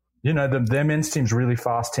 their men's team's really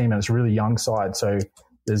fast team and it's a really young side. So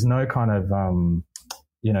there's no kind of,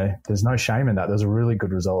 there's no shame in that. There's a really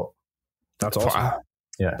good result. That's awesome.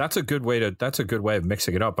 Yeah, that's a good way of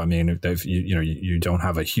mixing it up. I mean, you don't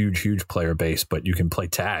have a huge player base, but you can play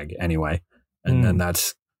tag anyway, and then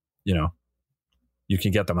that's you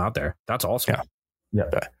can get them out there. That's awesome. Yeah.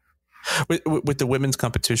 With the women's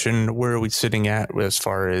competition, where are we sitting at as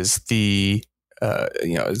far as the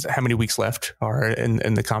how many weeks left are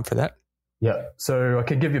in the comp for that? Yeah, so I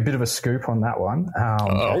could give you a bit of a scoop on that one.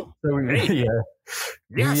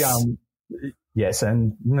 Yes,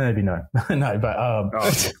 and maybe no,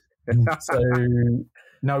 but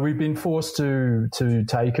we've been forced to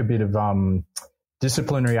take a bit of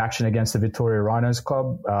disciplinary action against the Victoria Rhinos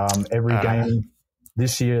Club. Every game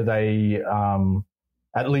this year, they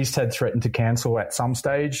at least had threatened to cancel at some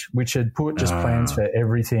stage, which had put just plans for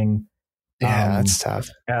everything. That's tough.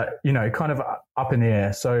 Kind of up in the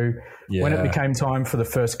air. So when it became time for the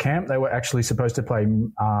first camp, they were actually supposed to play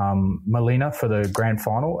Molina for the grand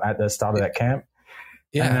final at the start of that camp.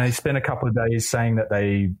 Yeah. And they spent a couple of days saying that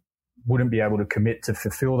they wouldn't be able to commit to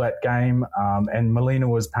fulfill that game. And Molina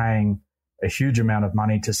was paying a huge amount of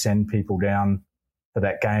money to send people down for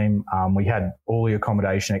that game. We had all the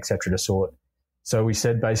accommodation, et cetera, to sort. So we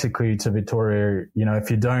said basically to Victoria, if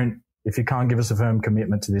you can't give us a firm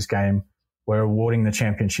commitment to this game, we're awarding the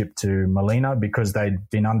championship to Molina because they'd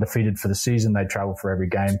been undefeated for the season. They traveled for every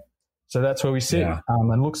game. So that's where we sit. Yeah.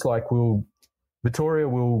 And looks like Vitoria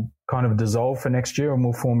will kind of dissolve for next year, and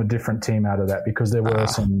we'll form a different team out of that because there were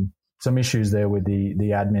some issues there with the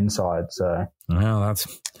admin side. So, well,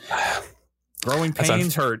 that's growing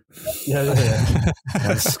pains hurt. Yeah.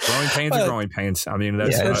 Growing pains are growing pains. I mean,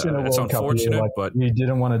 that's it's unfortunate, year, but you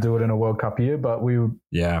didn't want to do it in a World Cup year, but we,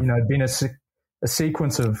 it'd been a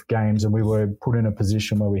sequence of games, and we were put in a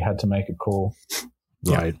position where we had to make a call.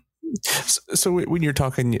 Right. So when you're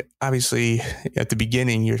talking, obviously at the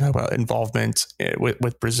beginning, you're talking about involvement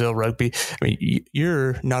with Brazil rugby. I mean,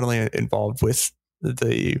 you're not only involved with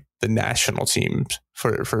the national teams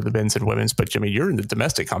for the men's and women's, but I mean, you're in the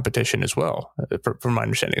domestic competition as well. From my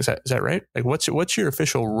understanding, is that right? Like, what's your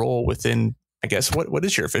official role within? I guess what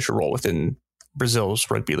is your official role within Brazil's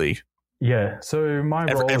rugby league? Yeah, so my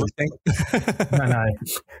role, everything. no,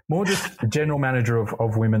 more just general manager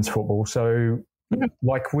of women's football. So,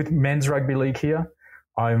 like with men's rugby league here,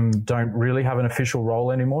 I don't really have an official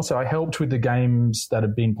role anymore. So I helped with the games that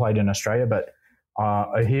have been played in Australia, but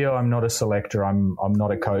here I'm not a selector. I'm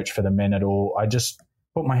not a coach for the men at all. I just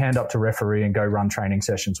put my hand up to referee and go run training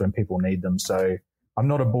sessions when people need them. So I'm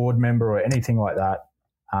not a board member or anything like that.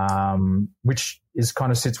 Which is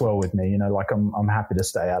kind of sits well with me, like I'm happy to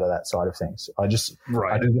stay out of that side of things. I do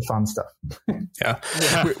the fun stuff.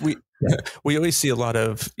 We always see a lot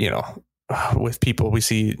of, with people, we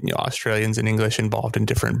see Australians and English involved in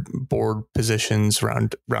different board positions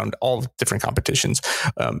around all different competitions.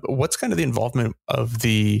 What's kind of the involvement of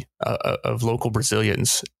the of local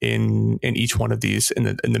Brazilians in each one of these, in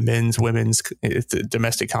the men's, women's, the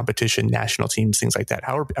domestic competition, national teams, things like that?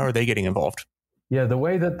 How are they getting involved? Yeah, the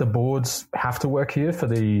way that the boards have to work here for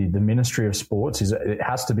the Ministry of Sports is it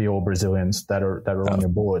has to be all Brazilians that are on your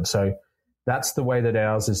board. So that's the way that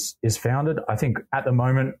ours is founded. I think at the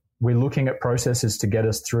moment we're looking at processes to get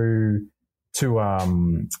us through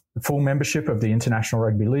to full membership of the International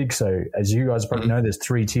Rugby League. So as you guys probably know, there's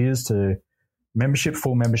 3 tiers to membership,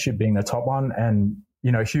 full membership being the top one. And,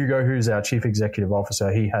 Hugo, who's our Chief Executive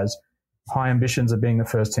Officer, he has high ambitions of being the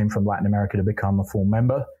first team from Latin America to become a full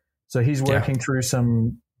member. So he's working through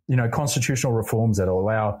some, constitutional reforms that will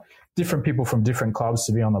allow different people from different clubs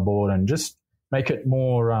to be on the board and just make it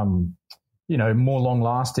more, more long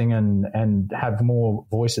lasting and have more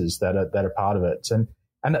voices that are part of it.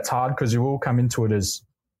 And that's hard because you all come into it as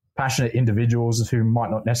passionate individuals who might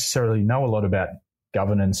not necessarily know a lot about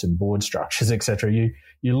governance and board structures, etc.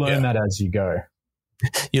 You learn that as you go.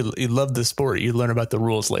 You love the sport. You learn about the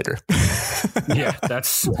rules later. Yeah, I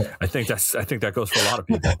think that goes for a lot of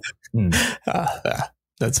people.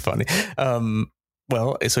 That's funny.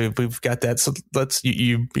 Well, so we've got that. So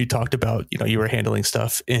you talked about, you were handling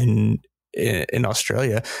stuff in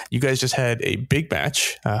Australia. You guys just had a big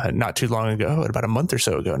match not too long ago, about a month or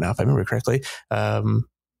so ago now, if I remember correctly.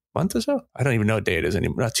 Month or so? I don't even know what day it is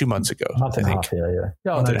anymore. 2 months ago. Month and a half, yeah.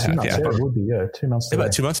 Yeah, no, 2 months. Yeah, it would be, 2 months.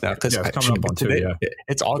 About 2 months now, because it's coming up on today.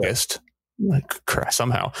 It's August. Like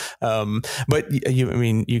somehow. But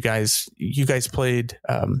you guys played,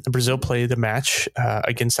 Brazil played the match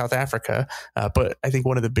against South Africa. But I think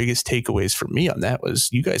one of the biggest takeaways for me on that was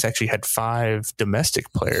you guys actually had 5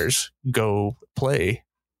 domestic players go play,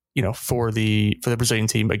 for the Brazilian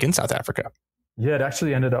team against South Africa. Yeah, it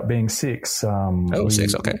actually ended up being 6. 6,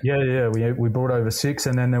 okay. Yeah. We brought over 6,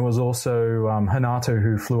 and then there was also Renato,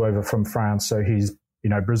 who flew over from France. So he's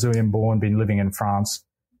Brazilian born, been living in France.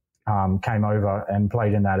 Came over and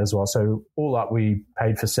played in that as well. So all up, we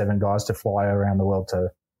paid for 7 guys to fly around the world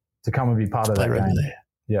to come and be part of that game.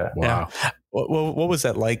 Yeah. Wow. Yeah. What was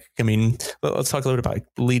that like? I mean, let's talk a little bit about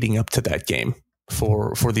leading up to that game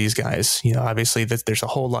for these guys. Obviously there's a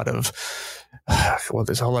whole lot of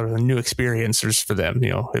new experiences for them,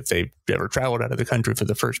 if they've ever traveled out of the country for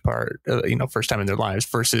the first time in their lives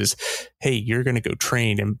versus, hey, you're going to go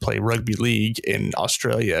train and play rugby league in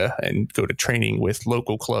Australia and go to training with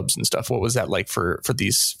local clubs and stuff. What was that like for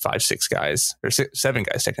these 5-6 guys, or 7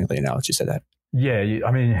 guys technically now that you said that? Yeah,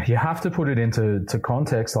 you have to put it into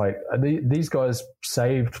context. Like these guys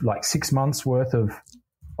saved like 6 months worth of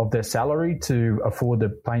their salary to afford the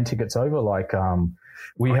plane tickets over. Like,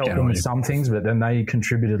 we helped them with some things, but then they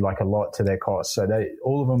contributed like a lot to their costs. So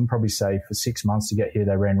all of them probably saved for 6 months to get here.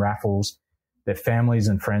 They ran raffles. Their families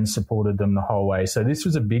and friends supported them the whole way. So this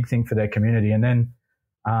was a big thing for their community. And then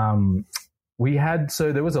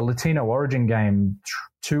there was a Latino Origin game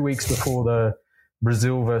 2 weeks before the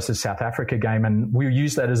Brazil versus South Africa game, and we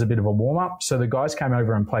used that as a bit of a warm-up. So the guys came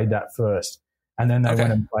over and played that first, and then they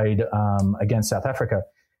went and played against South Africa.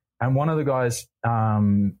 And one of the guys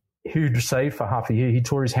he'd saved for half a year. He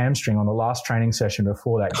tore his hamstring on the last training session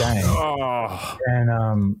before that game. Oh.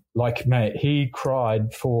 And mate, he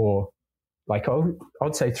cried for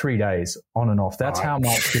I'd say 3 days on and off. That's how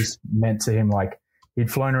much this meant to him. Like,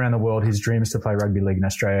 he'd flown around the world, his dreams to play rugby league in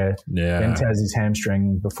Australia. Yeah. Then tears his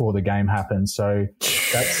hamstring before the game happened. So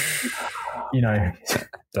that's,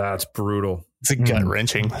 that's brutal. It's a gut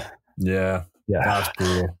wrenching. Yeah. That's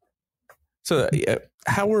brutal. So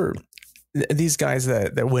how were these guys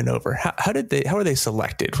that went over? How were they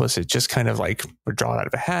selected? Was it just kind of like we're drawn out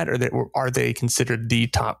of a hat, or are they considered the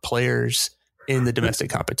top players in the domestic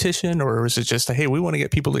competition, or was it just hey, we want to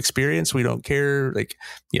get people experience, we don't care, like,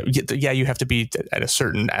 you have to be at a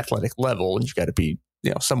certain athletic level and you got to be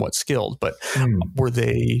somewhat skilled, but were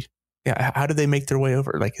they how did they make their way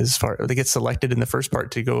over? Like, as far they get selected in the first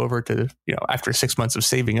part to go over to after 6 months of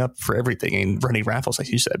saving up for everything and running raffles, like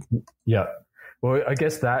you said? Yeah, well, I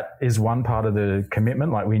guess that is one part of the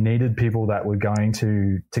commitment. Like, we needed people that were going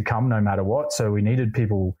to come no matter what, so we needed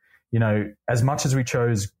people. As much as we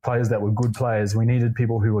chose players that were good players, we needed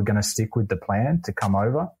people who were going to stick with the plan to come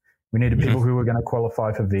over. We needed people who were going to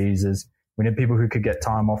qualify for visas. We needed people who could get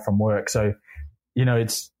time off from work. So,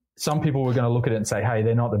 it's some people were going to look at it and say, hey,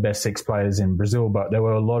 they're not the best 6 players in Brazil, but there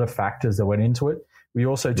were a lot of factors that went into it. We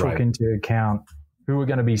also took into account who were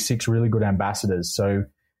going to be 6 really good ambassadors. So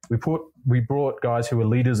we brought guys who were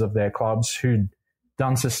leaders of their clubs, who'd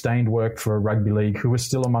done sustained work for a rugby league, who were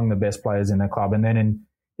still among the best players in their club. And then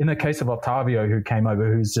in the case of Octavio, who came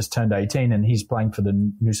over, who's just turned 18 and he's playing for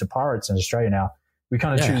the Noosa Pirates in Australia now, we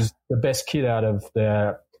kind of choose the best kid out of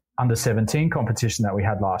the under-17 competition that we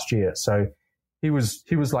had last year. So he was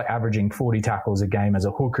like averaging 40 tackles a game as a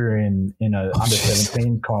hooker in a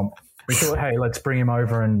under-17 comp. We thought, hey, let's bring him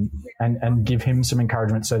over and give him some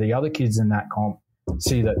encouragement so the other kids in that comp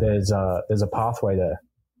see that there's a pathway there.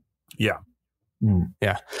 Yeah.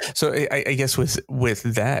 Yeah. So I guess with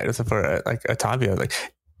that, for like Octavio, like,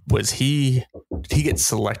 was he get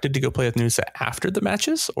selected to go play with Noosa after the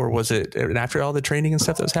matches, or was it after all the training and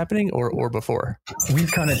stuff that was happening, or before? We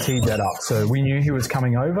kind of teed that up. So we knew he was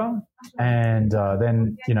coming over, and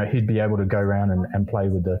then he'd be able to go around and play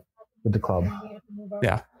with the club.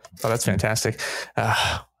 Yeah. Oh, that's fantastic.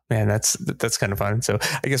 Man, that's kind of fun. So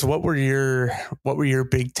I guess what were your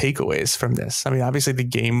big takeaways from this? I mean, obviously the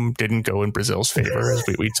game didn't go in Brazil's favor, as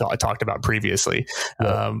we talked about previously.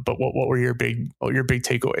 But what were your big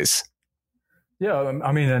takeaways? Yeah,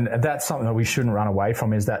 I mean, and that's something that we shouldn't run away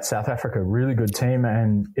from, is that South Africa, really good team,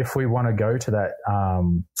 and if we want to go to that,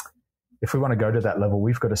 level,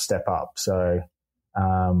 we've got to step up. So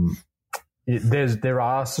there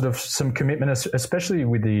are sort of some commitment, especially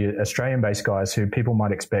with the Australian-based guys who people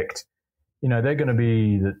might expect, they're going to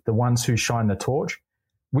be the ones who shine the torch.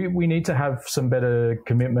 We need to have some better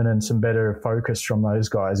commitment and some better focus from those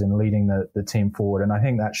guys in leading the team forward. And I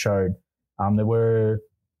think that showed. There were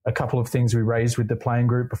a couple of things we raised with the playing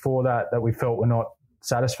group before that we felt were not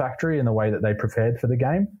satisfactory in the way that they prepared for the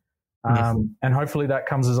game. And hopefully that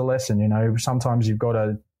comes as a lesson. Sometimes you've got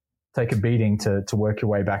to take a beating to work your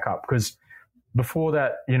way back up, because before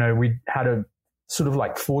that, we had a sort of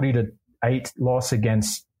like 40-8 loss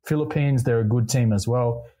against Philippines. They're a good team as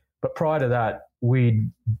well. But prior to that,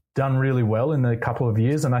 we'd done really well in a couple of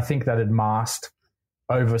years. And I think that had masked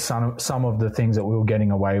over some of the things that we were getting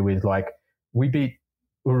away with. Like, we beat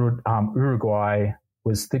Uruguay,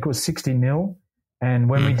 I think it was 60-0. And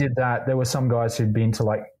when we did that, there were some guys who'd been to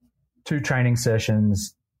like 2 training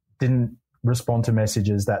sessions, didn't respond to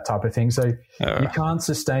messages, that type of thing. So you can't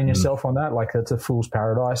sustain yourself on that. Like, that's a fool's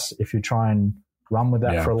paradise if you try and run with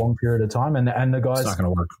that for a long period of time. And the guys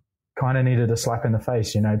kind of needed a slap in the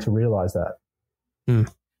face, to realize that.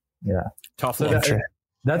 Yeah. Tough so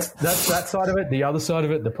that's that side of it. The other side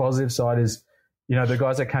of it, the positive side, is, the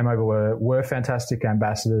guys that came over were fantastic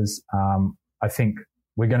ambassadors. I think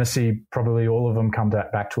we're going to see probably all of them come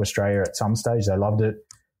back to Australia at some stage. They loved it.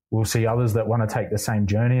 We'll see others that want to take the same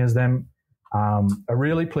journey as them. A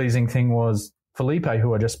really pleasing thing was Felipe,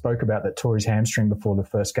 who I just spoke about, that tore his hamstring before the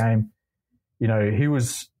first game. He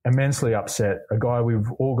was immensely upset, a guy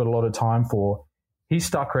we've all got a lot of time for. He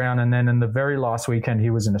stuck around, and then in the very last weekend he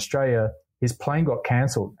was in Australia, his plane got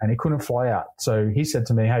cancelled and he couldn't fly out. So he said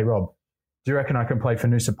to me, hey, Rob, do you reckon I can play for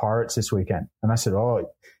Noosa Pirates this weekend? And I said,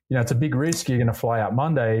 it's a big risk. You're going to fly out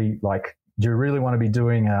Monday. Like, do you really want to be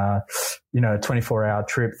doing a 24-hour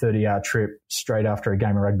trip, 30-hour trip straight after a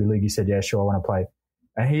game of rugby league? He said, yeah, sure, I want to play.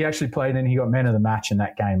 And he actually played, and he got man of the match in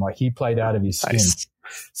that game. Like, he played out of his skin. Nice.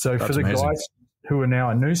 So that's for the amazing guys who are now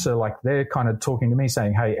at Noosa, like, they're kind of talking to me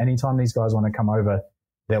saying, hey, anytime these guys want to come over,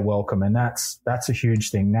 they're welcome. And that's a huge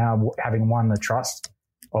thing. Now, having won the trust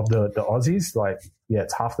of the Aussies, like,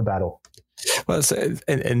 it's half the battle. Well,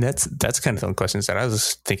 and that's kind of the questions that I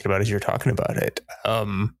was thinking about as you're talking about it.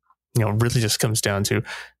 Really just comes down to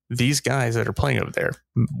these guys that are playing over there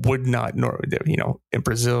would not normally, in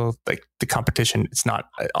Brazil, like the competition, it's not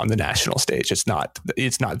on the national stage. It's not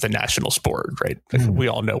the national sport, right? We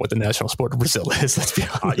all know what the national sport of Brazil is. Let's be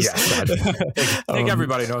honest. I think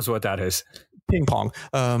everybody knows what that is. Ping pong.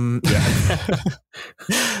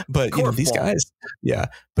 But these guys,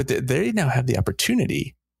 but they now have the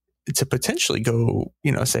opportunity to potentially go,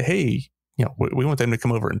 say, hey, we want them to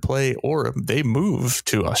come over and play, or they move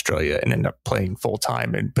to Australia and end up playing full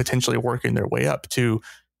time and potentially working their way up to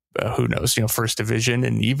who knows, first division,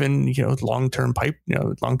 and even, long-term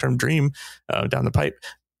dream down the pipe,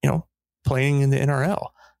 playing in the NRL.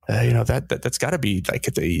 That's got to be like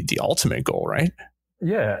the ultimate goal, right?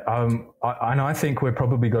 Yeah. I think we've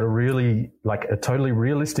probably got a totally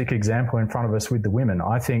realistic example in front of us with the women.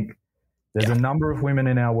 I think there's a number of women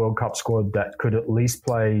in our World Cup squad that could at least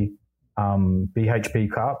play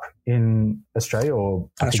BHP Cup in Australia, or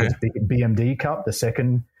I think it's BMD Cup, the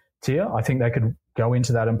second tier. I think they could go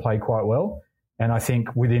into that and play quite well. And I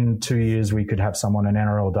think within 2 years, we could have someone in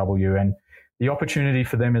NRLW. And the opportunity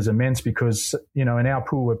for them is immense because, in our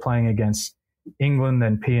pool, we're playing against England,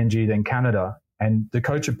 then PNG, then Canada. And the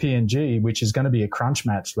coach of PNG, which is going to be a crunch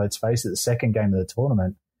match, let's face it, the second game of the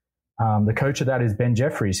tournament, the coach of that is Ben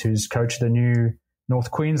Jeffries, who's coached the new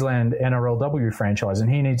North Queensland NRLW franchise.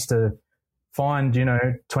 And he needs to find,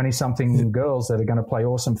 20-something girls that are going to play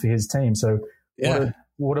awesome for his team. So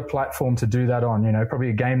what a platform to do that on, probably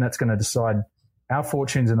a game that's going to decide our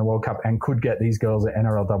fortunes in the World Cup and could get these girls at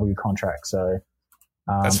NRLW contracts. So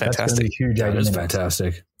that's fantastic. That's going to be huge. That is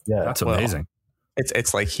fantastic. Yeah. That's amazing.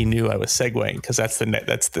 It's like he knew I was segueing because that's the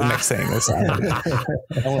next thing.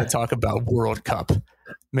 I want to talk about World Cup.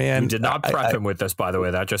 Man, you did not prep him with this, by the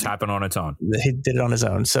way. That just happened on its own. He did it on his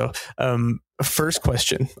own. So, first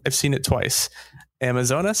question. I've seen it twice.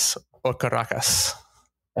 Amazonas or Caracas?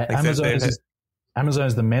 Amazonas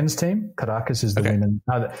is the men's team. Caracas is the women.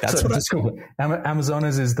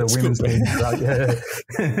 Amazonas is the women's team.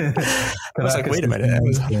 I was like, wait a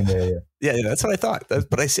minute. Yeah, that's what I thought.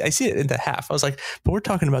 But I see it into half. I was like, but we're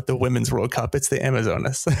talking about the Women's World Cup. It's the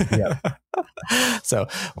Amazonas. Yeah. So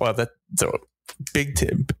big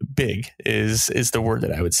is the word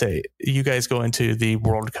that I would say. You guys go into the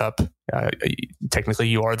World Cup. Technically,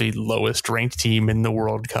 you are the lowest ranked team in the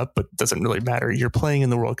World Cup, but it doesn't really matter. You're playing in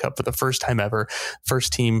the World Cup for the first time ever.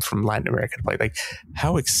 First team from Latin America to play. Like,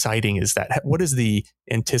 how exciting is that? What is the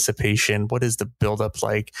anticipation? What is the buildup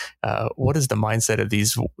like? What is the mindset of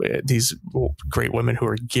these great women who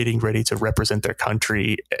are getting ready to represent their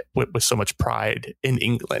country with so much pride in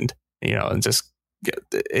England? And just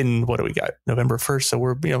in what do we got? November 1st. So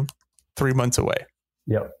we're 3 months away.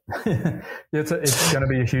 Yep. It's going to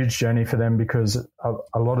be a huge journey for them because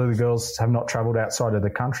a lot of the girls have not traveled outside of the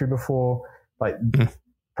country before,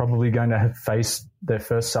 probably going to face their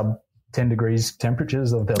first sub 10 degrees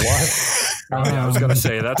temperatures of their life. I was going to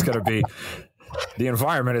say the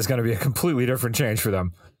environment is going to be a completely different change for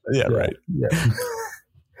them. Yeah. Right. Yeah.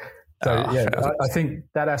 So I think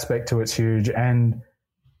that aspect to it's huge. And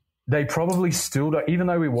they probably still don't, even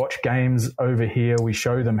though we watch games over here, we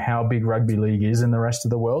show them how big rugby league is in the rest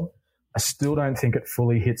of the world. I still don't think it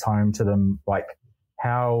fully hits home to them, like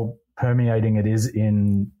how permeating it is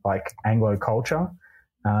in like Anglo culture.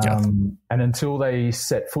 And until they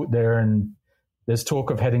set foot there, and there's talk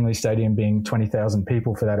of Headingley Stadium being 20,000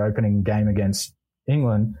 people for that opening game against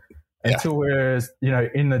England, until we're,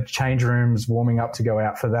 in the change rooms warming up to go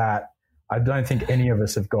out for that, I don't think any of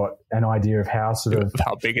us have got an idea of how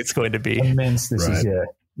big it's going to be. Immense this is,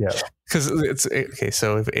 yeah. Because it's okay.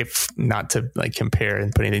 So if not to like compare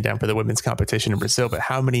and put anything down for the women's competition in Brazil, but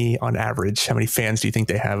how many fans do you think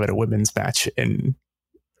they have at a women's match it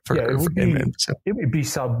would be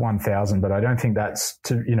sub 1,000, but I don't think that's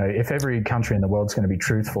if every country in the world's going to be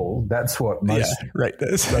truthful, that's what most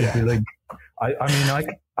rugby league.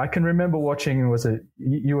 I can remember watching,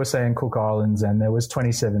 you were saying Cook Islands, and there was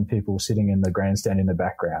 27 people sitting in the grandstand in the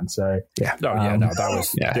background. So that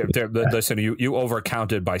was listen, you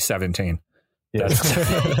overcounted by 17. Yeah.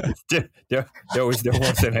 there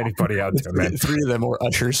wasn't anybody out there, man. 3 of them were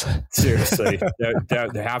ushers. Seriously,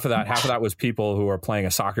 half of that was people who are playing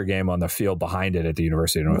a soccer game on the field behind it at the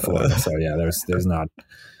University of North Florida. So there's not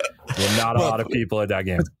a lot of people at that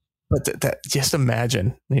game. But that just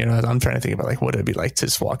imagine, I'm trying to think about like what it'd be like to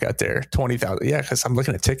just walk out there, 20,000. Yeah, because I'm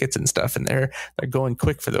looking at tickets and stuff, and they're going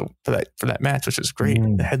quick for that match, which is great.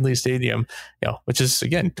 The Headingley Stadium, which is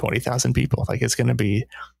again 20,000 people. Like it's going to be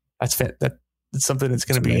that's something that's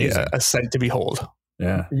going to be a sight to behold.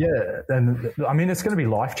 Yeah. Yeah. And I mean, it's going to be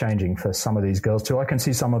life-changing for some of these girls too. I can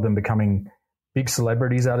see some of them becoming big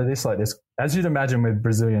celebrities out of this. Like this, as you'd imagine with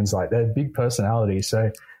Brazilians, like they're big personalities.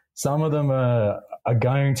 So some of them are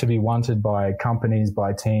going to be wanted by companies,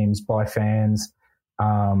 by teams, by fans.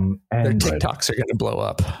 And their TikToks are going to blow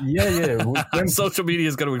up. Yeah. Social media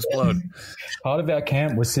is going to explode. Part of our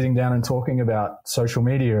camp was sitting down and talking about social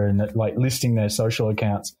media and like listing their social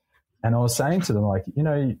accounts. And I was saying to them, like,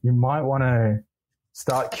 you might want to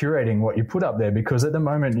start curating what you put up there, because at the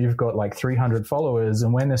moment you've got like 300 followers,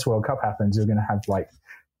 and when this World Cup happens, you're going to have like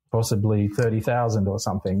possibly 30,000 or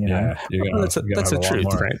something. That's the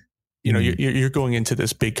truth, right? You're going into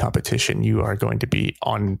this big competition. You are going to be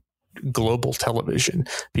on global television.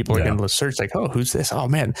 People are going to search like, oh, who's this? Oh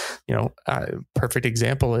man, perfect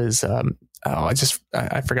example is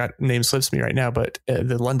I forgot, name slips me right now, but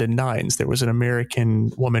the London Nines, there was an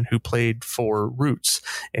American woman who played for Roots,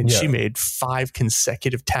 and she made 5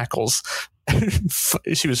 consecutive tackles.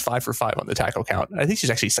 She was 5 for 5 on the tackle count. I think she's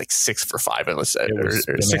actually like 6 for 5, or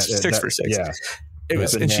 6 for 6. Yeah, it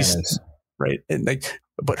was, and she's right, and like.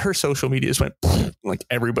 But her social media just went like,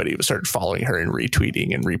 everybody started following her and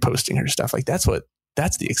retweeting and reposting her stuff. Like that's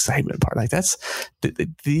the excitement part. Like that's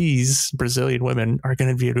these Brazilian women are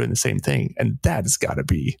going to be doing the same thing, and that's got to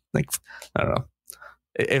be like, I don't know.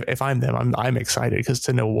 If I'm them, I'm excited because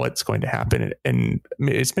to know what's going to happen, and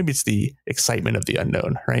maybe it's the excitement of the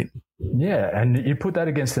unknown, right? Yeah, and you put that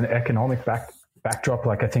against an economic backdrop.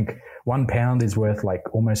 Like I think £1 is worth like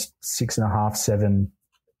almost 6.5, 7.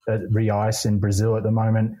 Reais in Brazil at the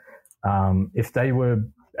moment. If they were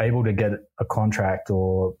able to get a contract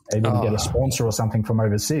or able to get a sponsor or something from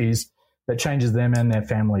overseas, that changes them and their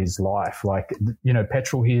family's life. Like,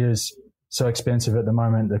 petrol here is so expensive at the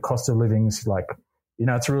moment. The cost of living's like,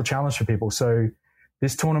 it's a real challenge for people. So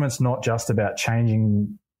this tournament's not just about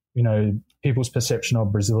changing, people's perception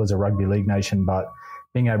of Brazil as a rugby league nation, but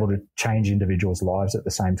being able to change individuals' lives at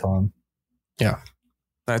the same time. Yeah.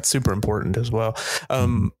 That's super important as well.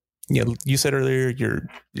 You said earlier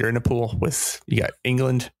you're in a pool with, you got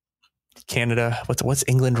England, Canada. What's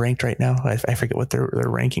England ranked right now? I forget what their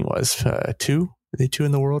ranking was. 2? Are they 2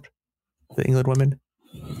 in the world? The England women?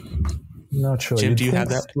 Not sure. Jim, do you have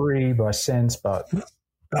that? 3 by sense, but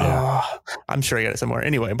I'm sure I got it somewhere.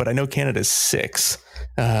 Anyway, but I know Canada's 6.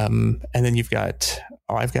 And then you've got,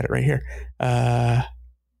 I've got it right here.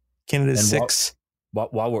 Canada's 6.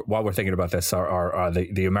 While we're thinking about this,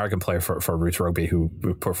 the American player for Roots Rugby who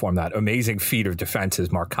performed that amazing feat of defense is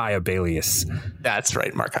Markaya Balius. That's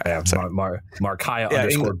right, Markaya. Markaya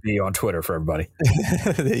 _B on Twitter for everybody.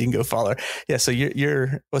 You can go follow her. Yeah, so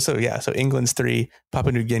so England's 3,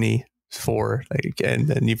 Papua New Guinea 4, and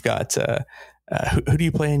then you've got who do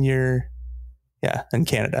you play in in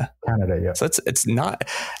Canada? Canada, yeah. So it's not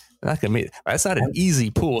gonna be. That's not an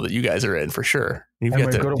easy pool that you guys are in for sure. We've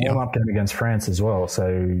got a warm-up game against France as well.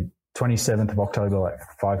 So 27th of October, like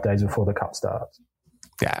 5 days before the cup starts.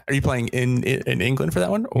 Yeah, are you playing in England for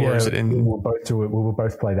that one, or is it in? We'll both do it. We will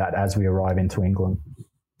both play that as we arrive into England.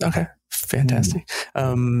 Okay, fantastic.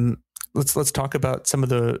 Let's talk about some of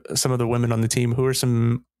the women on the team. Who are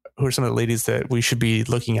some of the ladies that we should be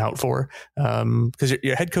looking out for? Because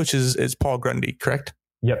your head coach is Paul Grundy, correct?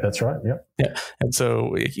 Yep, that's right. Yep. Yeah. And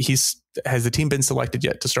so has the team been selected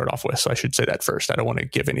yet to start off with? So I should say that first. I don't want to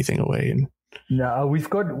give anything away. No, we've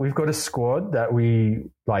got a squad that we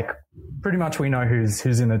like. Pretty much we know who's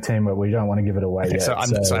in the team, but we don't want to give it away yet. So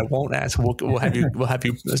I won't ask. We'll have you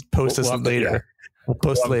post this later. Yeah. We'll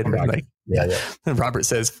post later. Robert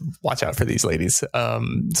says, watch out for these ladies.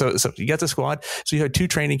 So you got the squad. So you had 2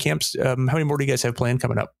 training camps. How many more do you guys have planned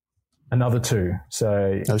coming up? Another 2.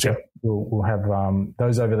 So we'll have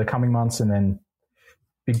those over the coming months, and then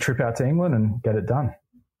big trip out to England and get it done.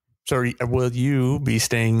 So will you be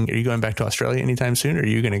staying? Are you going back to Australia anytime soon, or are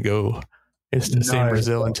you going to go stay in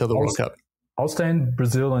Brazil until the World Cup? I'll stay in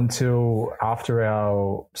Brazil until after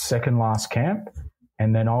our second last camp,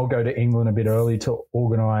 and then I'll go to England a bit early to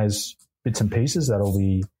organise bits and pieces that'll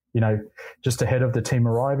be, just ahead of the team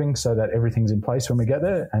arriving, so that everything's in place when we get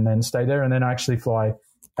there, and then stay there, and then actually fly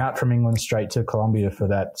out from England straight to Colombia for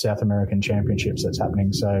that South American Championships that's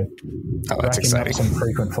happening. So that's exciting. Some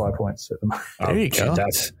frequent fly points at the moment. There you go.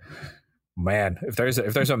 Man, if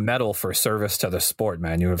there's a medal for service to the sport,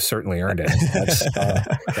 man, you have certainly earned it.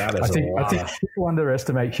 I think people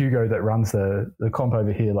underestimate Hugo that runs the comp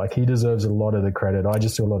over here. Like, he deserves a lot of the credit. I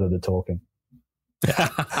just do a lot of the talking.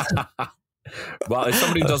 Well, if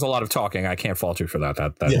somebody does a lot of talking, I can't fault you for that.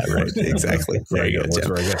 Right. Exactly. Very good.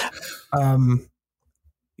 Very good.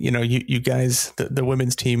 You guys, the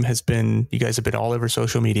women's team you guys have been all over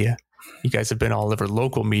social media. You guys have been all over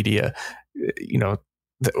local media.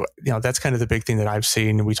 that's kind of the big thing that I've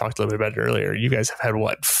seen. We talked a little bit about it earlier. You guys have had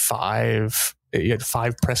you had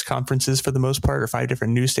 5 press conferences for the most part, or 5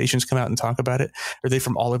 different news stations come out and talk about it. Are they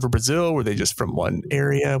from all over Brazil? Were they just from one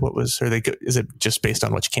area? Is it just based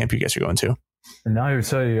on which camp you guys are going to? No,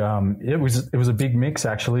 so it was a big mix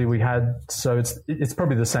actually. We had, so it's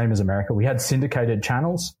probably the same as America. We had syndicated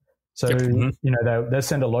channels. So, they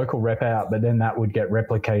send a local rep out, but then that would get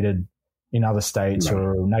replicated in other states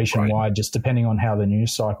or nationwide, just depending on how the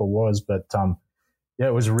news cycle was. But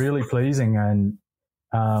it was really pleasing. And,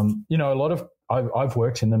 a lot of, I've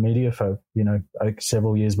worked in the media for,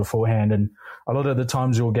 several years beforehand. And a lot of the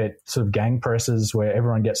times you'll get sort of gang presses where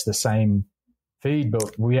everyone gets the same feed,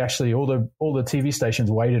 but we actually, all the TV stations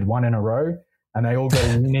waited one in a row and they all got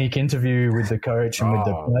a unique interview with the coach and with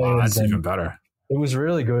the players. Wow, that's even better. It was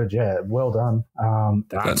really good. Yeah. Well done.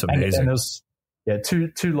 That's amazing. And there's,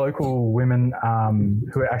 two local women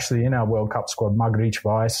who are actually in our World Cup squad, Marguerite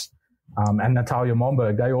Weiss and Natalia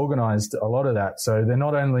Momberg. They organized a lot of that. So they're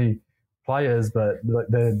not only players, but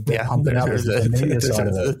they're pumping out the media side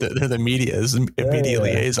of it. They're the media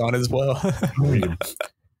liaison as well.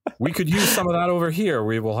 We could use some of that over here.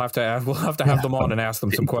 We'll have to have them on and ask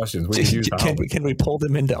them some questions. We can use can we pull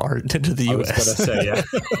them into the U.S.? I was going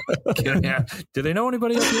to say, yeah. Do they know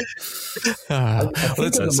anybody up here? I think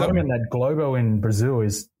at the moment that Globo in Brazil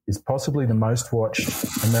is possibly the most watched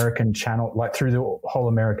American channel, like through the whole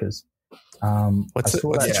Americas. What's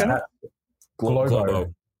the channel?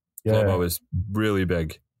 Globo. Yeah. Globo is really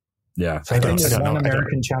big. Yeah. So I think there's one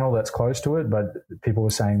American channel that's close to it, but people were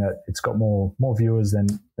saying that it's got more viewers than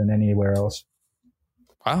anywhere else.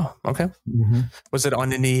 Wow. Okay. Mm-hmm. Was it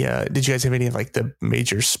on any, did you guys have any of like the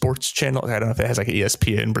major sports channels? I don't know if it has like an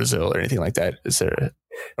ESPN in Brazil or anything like that. Is there,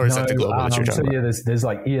 or is that the Global that you're talking about? Yeah, there's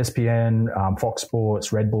like ESPN, Fox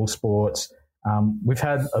Sports, Red Bull Sports. We've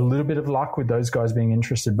had a little bit of luck with those guys being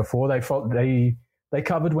interested before. They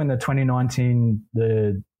covered when the 2019,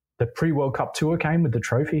 the pre-World Cup tour came with the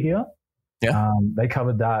trophy here. Yeah. They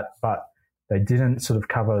covered that, but they didn't sort of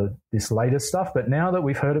cover this latest stuff. But now that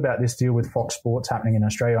we've heard about this deal with Fox Sports happening in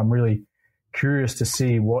Australia, I'm really curious to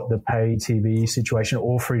see what the pay TV situation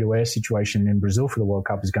or free-to-air situation in Brazil for the World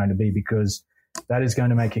Cup is going to be, because that is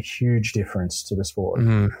going to make a huge difference to the sport.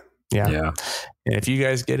 Mm-hmm. Yeah. And if you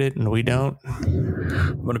guys get it and we don't,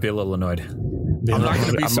 I'm going to be a little annoyed. I'm not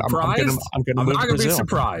going to be surprised. I'm not going to be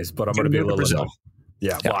surprised, but I'm going to be a little annoyed.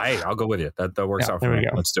 Yeah. Well, hey, I'll go with you. That works out for me.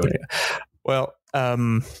 Let's do it. Well,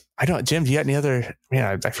 I don't, Jim, do you got any other,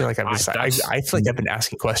 I feel like I feel like I've been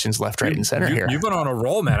asking questions left, right, and center here. You've been on a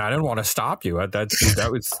roll, man. I didn't want to stop you.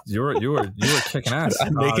 You were kicking ass.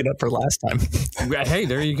 I'm making up for last time. Hey,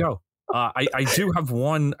 there you go. I do have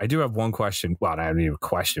one question. Well, I don't even have a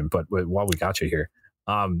question, but while we got you here,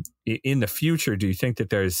 in the future, do you think that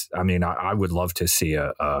there's, I would love to see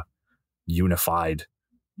a unified,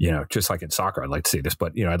 just like in soccer, I'd like to see this,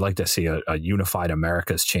 but, I'd like to see a unified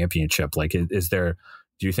America's championship. Like, is there,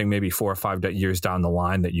 do you think maybe 4 or 5 years down the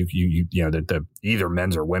line that that the either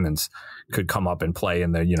men's or women's could come up and play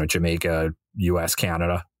in the, Jamaica, US,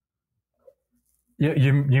 Canada?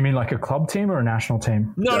 You mean like a club team or a national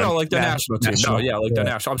team? No, like the national team. The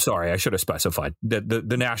national. I'm sorry, I should have specified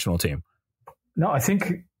the national team. No, I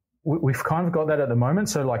think we've kind of got that at the moment.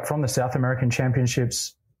 So like from the South American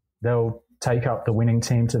Championships, they'll take up the winning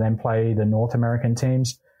team to then play the North American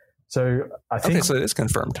teams. So I think... Okay, so it is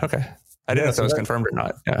confirmed. Okay. I didn't know if that was confirmed or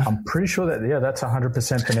not. Yeah. I'm pretty sure that, that's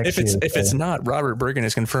 100% for next year. If it's not, Robert Bergen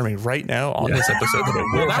is confirming right now on this episode that it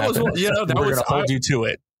will happen. We're going to hold you to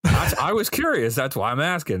it. I was curious. That's why I'm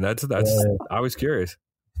asking. I was curious.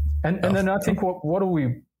 And then I think what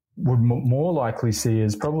we would more likely see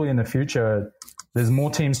is probably in the future, there's more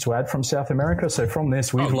teams to add from South America. So from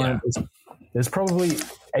this, we've learned there's probably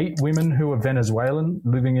 8 women who are Venezuelan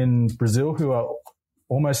living in Brazil who are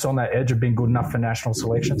almost on that edge of being good enough for national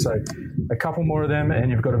selection. So a couple more of them,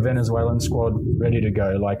 and you've got a Venezuelan squad ready to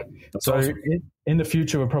go. Awesome. In the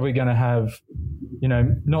future, we're probably going to have,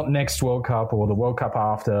 not next World Cup or the World Cup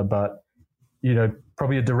after, but,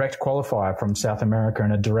 probably a direct qualifier from South America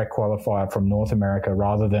and a direct qualifier from North America,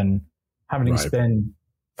 rather than having to spend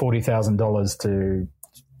 $40,000 to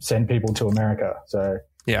send people to America. So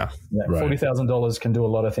 $40,000 can do a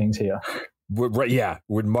lot of things here.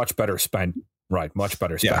 We're much better spent. Right. Much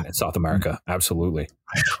better spent in South America. Absolutely.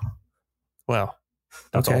 Well,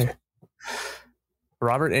 that's awesome.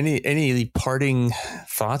 Robert, any parting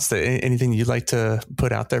thoughts, anything you'd like to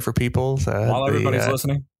put out there for people? While everybody's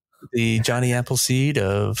listening? The Johnny Appleseed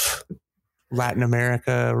of Latin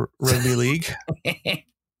America Rugby League.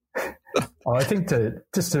 I think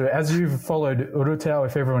as you've followed Urutau,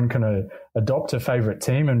 if everyone can adopt a favorite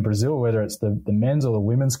team in Brazil, whether it's the men's or the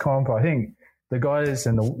women's comp, I think the guys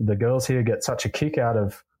and the girls here get such a kick out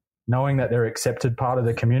of knowing that they're accepted part of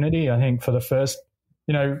the community. I think for the first,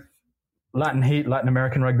 Latin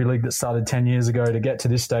American Rugby League that started 10 years ago to get to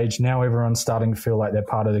this stage, now everyone's starting to feel like they're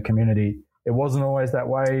part of the community. It wasn't always that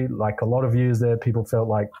way. Like a lot of years there, people felt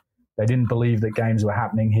like they didn't believe that games were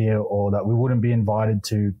happening here or that we wouldn't be invited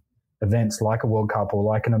to events like a World Cup or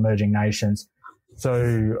like an Emerging Nations.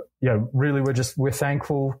 So, really we're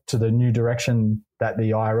thankful to the new direction that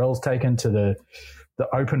the IRL's taken, to the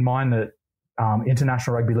open mind that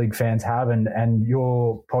international rugby league fans have. And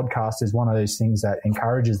your podcast is one of those things that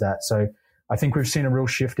encourages that. So I think we've seen a real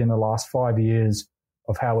shift in the last 5 years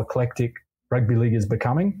of how eclectic rugby league is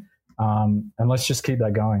becoming. And let's just keep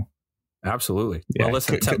that going. Absolutely. Yeah, well,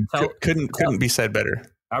 listen, couldn't be said better.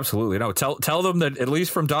 Absolutely. No, tell them that, at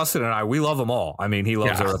least from Dustin and I, we love them all. I mean, he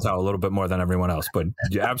loves Urutau a little bit more than everyone else, but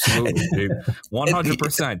absolutely, dude,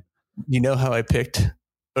 100%. You know how I picked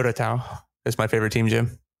Urutau as my favorite team,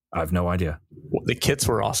 Jim? I have no idea. Well, the kits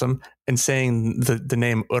were awesome, and saying the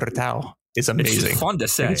name Urutau is amazing. It's just fun to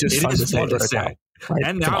say. It is fun to say. Right,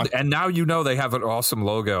 and now they have an awesome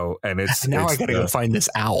logo, and it's now I gotta go find this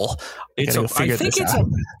owl. I think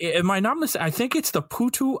it's the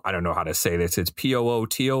Putu. I don't know how to say this. It's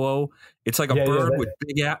Pootoo. It's like a bird with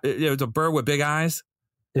big. It's a bird with big eyes.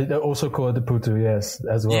 They're also called the Putu, yes,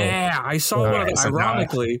 as well. Yeah, I saw one of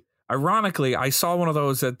those. Ironically, I saw one of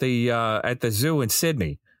those at the zoo in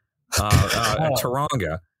Sydney, at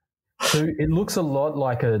Taronga. So it looks a lot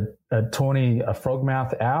like a tawny, a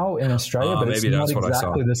frogmouth owl in Australia, but it's not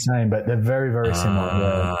exactly the same. But they're very, very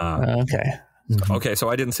similar. Okay. Okay. So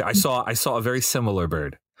I didn't see. I saw a very similar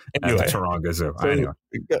bird at the Taronga Zoo. So anyway,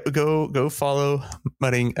 go follow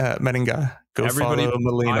Meninga. Go follow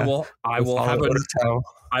Melina. I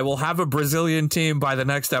will have a Brazilian team by the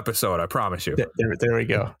next episode. I promise you. There we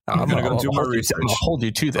go. I'm going to go do my research. I'll hold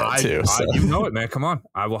you to that too. You know it, man. Come on.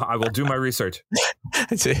 I will do my research.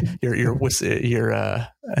 Your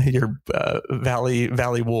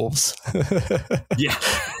Valley Wolves. Yeah.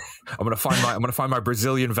 I'm gonna find my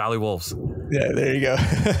Brazilian Valley Wolves. Yeah, there you go.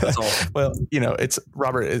 That's all. Well, it's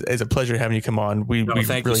Robert. It's a pleasure having you come on. We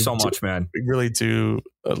thank you so much, man. We really do,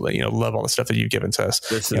 love all the stuff that you've given to us.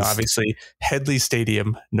 Obviously, Headley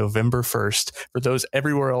Stadium, November 1st. For those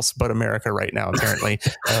everywhere else but America right now, apparently,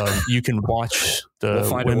 you can watch the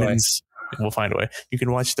women's. We'll find a way. You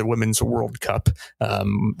can watch the Women's World Cup,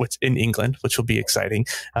 which in England, which will be exciting.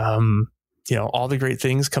 All the great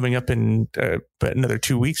things coming up in another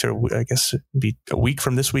 2 weeks, or I guess it'd be a week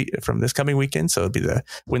from this coming weekend. So it'll be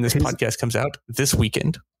when this podcast comes out this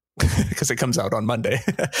weekend, because it comes out on Monday.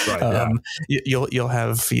 Right, you'll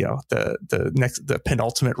have the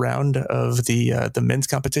penultimate round of the men's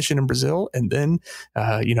competition in Brazil, and then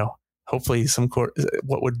hopefully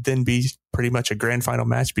what would then be pretty much a grand final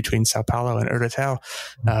match between Sao Paulo and Urutau,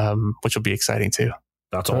 which will be exciting too.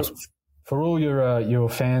 That's awesome. For all your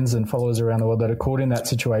fans and followers around the world that are caught in that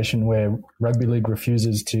situation where rugby league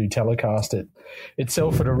refuses to telecast it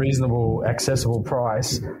itself at a reasonable, accessible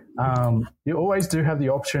price, you always do have the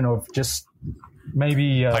option of just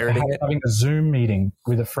maybe having a Zoom meeting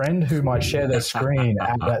with a friend who might share their screen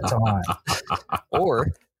at that time. Or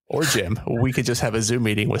Jim, we could just have a Zoom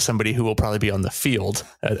meeting with somebody who will probably be on the field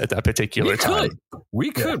at that particular time.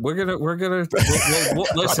 We could. Yeah. We're gonna. We'll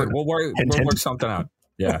work something out.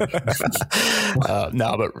 Yeah. But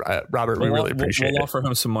Robert, we really appreciate it. We'll offer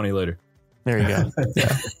him some money later. There you go.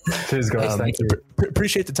 Yeah. Cheers, guys. Thank you.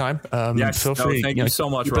 Appreciate the time. Feel free. Thank you so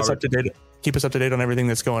much, keep Robert. Us up to date. Keep us up to date on everything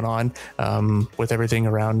that's going on with everything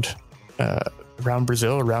around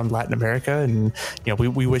Brazil, around Latin America, and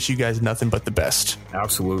we wish you guys nothing but the best.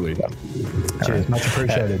 Absolutely. Cheers. Much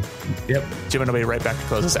appreciated. Yep. Jim and I'll be right back to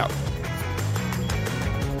close us out.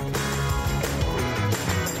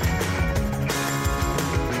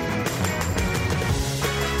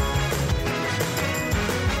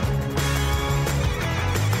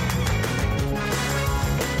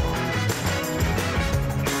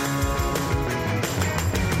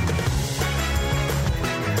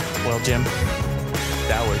 Jim,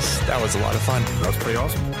 that was a lot of fun. That was pretty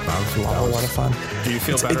awesome. That was a lot of fun. Do you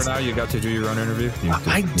feel better now? You got to do your own interview?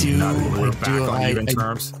 I do. We're back on even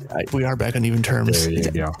terms. We are back on even terms. There you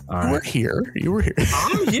go. All right. We're here. You were here.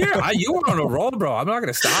 I'm here. You were on a roll, bro. I'm not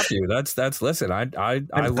going to stop you. Listen.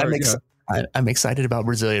 I'm excited about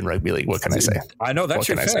Brazilian rugby league. What can I say? I know that's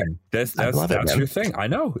your thing. That's your thing. I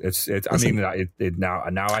know. It's. Now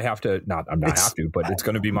I have to. I'm not have to, but it's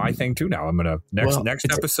going to be my thing too. Now I'm going to next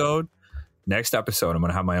episode. Next episode, I'm going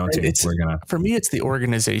to have my own team. For me, it's the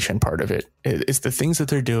organization part of it. It's the things that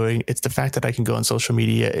they're doing. It's the fact that I can go on social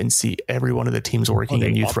media and see every one of the teams working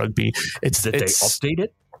in youth rugby. They update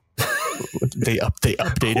it. They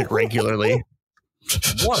update it regularly.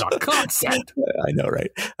 What a concept! I know,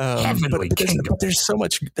 right? But there's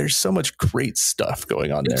so much great stuff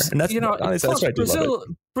going on there, and that's honestly, that's why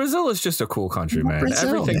Brazil is just a cool country, man.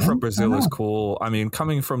 Everything from Brazil is cool. I mean,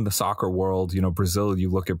 coming from the soccer world, Brazil.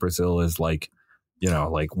 You look at Brazil as like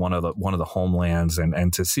one of the homelands,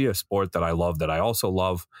 and to see a sport that I love, that I also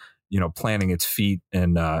love, planting its feet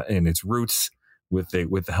and its roots with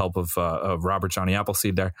the help of Robert Johnny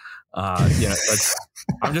Appleseed there.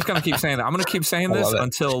 I'm just going to keep saying that. I'm going to keep saying this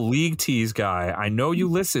until League Tease guy. I know you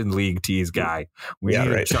listen, League Tease guy. We need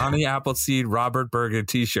a Johnny Appleseed, Robert Bergen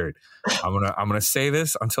t-shirt. I'm going to say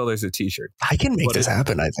this until there's a t-shirt. I can make this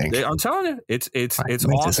happen, I think. I'm telling you, it's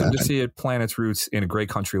awesome to see it plant its roots in a great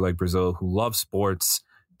country like Brazil, who loves sports.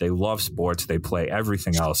 They love sports. They play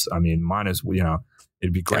everything else. I mean, mine is,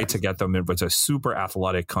 it'd be great to get them in, but it's a super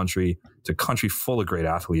athletic country. It's a country full of great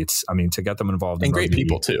athletes. I mean, to get them involved in great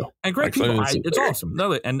people too. And great people. It's awesome.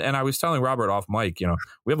 No, and I was telling Robert off mic,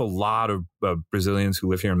 we have a lot of Brazilians who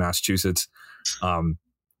live here in Massachusetts. I'm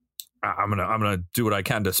gonna do what I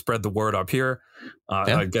can to spread the word up here,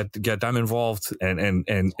 get them involved and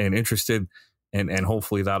interested. And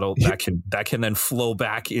hopefully that can then flow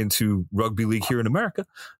back into rugby league here in America.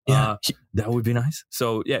 That would be nice.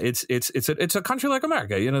 So yeah, it's a country like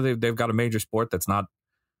America. They've got a major sport that's not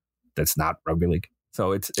rugby league.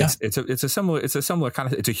 So it's a similar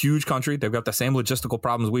kind of. It's a huge country. They've got the same logistical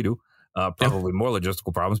problems we do. Probably more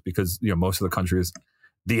logistical problems because most of the country is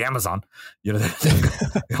the Amazon. They've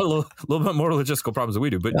got a little bit more logistical problems than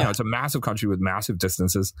we do. But it's a massive country with massive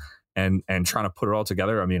distances, and trying to put it all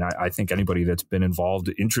together. I mean, I think anybody that's been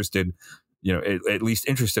involved, interested, at least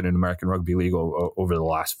interested in American Rugby League over the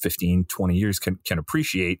last 15, 20 years can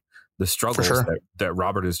appreciate the struggles that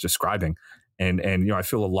Robert is describing. And I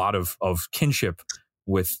feel a lot of kinship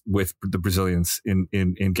with the Brazilians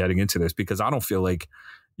in getting into this, because I don't feel like,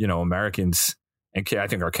 Americans, and I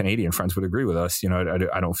think our Canadian friends would agree with us.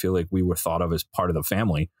 I don't feel like we were thought of as part of the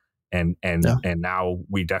family, and now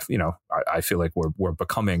we definitely, I feel like we're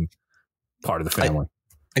becoming part of the family.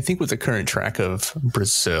 I think with the current track of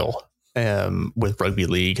Brazil, with rugby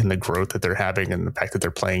league and the growth that they're having and the fact that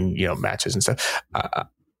they're playing, matches and stuff,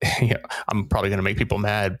 I'm probably going to make people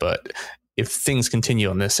mad, but if things continue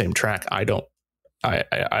on this same track, I don't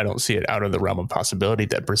see it out of the realm of possibility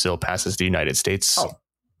that Brazil passes the United States. Oh,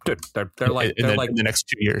 dude, they're like in the next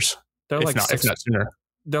 2 years. They're if not sooner.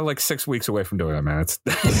 They're like 6 weeks away from doing that, man. It's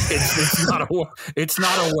not a when. It's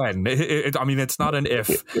not an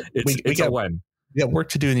if. It's a when. We got work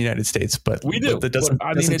to do in the United States, but we do. That doesn't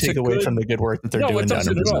take away from the good work that they're doing down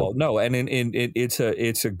in Brazil. All. No, and it's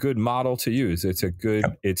a good model to use. It should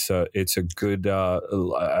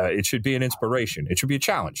be an inspiration. It should be a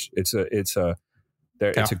challenge. It's a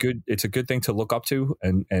good thing to look up to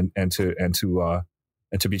and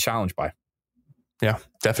to be challenged by. Yeah,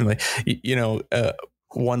 definitely.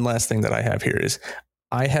 One last thing that I have here is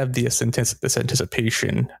I have this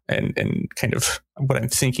anticipation and kind of what I'm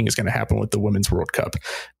thinking is going to happen with the Women's World Cup,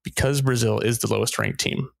 because Brazil is the lowest ranked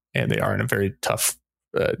team and they are in a very tough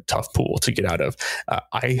pool to get out of.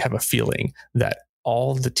 I have a feeling that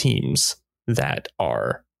all the teams that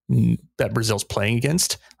Brazil's playing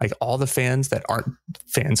against, like all the fans that aren't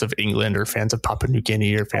fans of England or fans of Papua New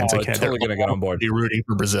Guinea or fans of Canada, totally going to get on board. Be rooting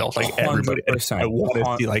for Brazil, like 100%. Everybody. I want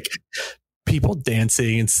to see like people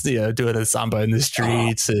dancing and doing a samba in the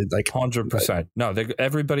streets, and like 100%. No,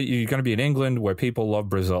 everybody. You're going to be in England where people love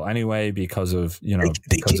Brazil anyway because of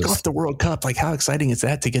they kick off the World Cup. Like, how exciting is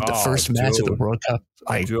that to get the first match of the World Cup?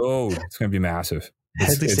 Like, it's going to be massive.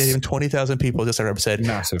 Headley Stadium, 20,000 people, just like I said,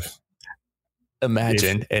 massive.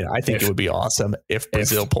 Imagine, and I think it would be awesome if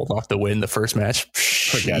Brazil pulled off the win the first match.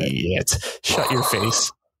 Forget it. Shut your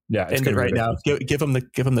face. Yeah, end it right now. Give them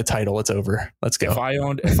the title. It's over. Let's go. If I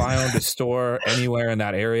owned a store anywhere in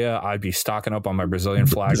that area, I'd be stocking up on my Brazilian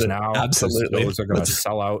flags now. Absolutely, those are going to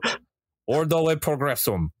sell out. Ordole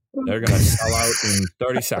progressum. They're going to sell out in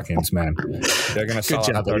 30 seconds, man. They're going to sell out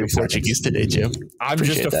in 30 seconds. Portuguese today, Jim.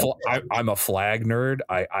 I'm a flag nerd.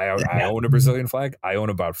 I own a Brazilian flag. I own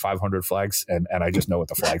about 500 flags, and I just know what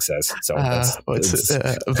the flag says. So it's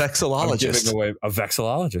a vexillologist. I'm giving away a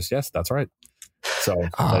vexillologist. Yes, that's right. So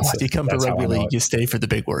you come to rugby league, you stay for the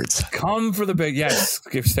big words. Come for the big, yes.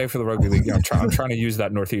 Stay for the rugby league. I'm trying to use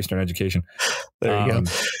that Northeastern education. There you go.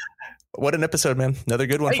 What an episode, man! Another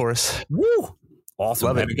good one for us. Woo! Awesome.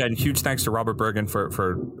 Love and it. again, huge thanks to Robert Bergen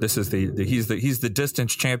for this is he's the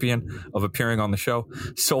distance champion of appearing on the show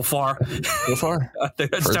so far. So far. I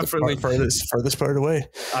think that's definitely furthest part away.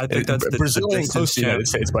 I think that's Brazil ain't close to the United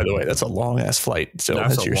States, by the way. That's a long ass flight. So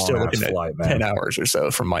you're still looking at flight, 10 hours or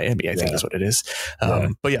so from Miami, I think is what it is.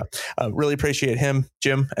 But yeah, really appreciate him.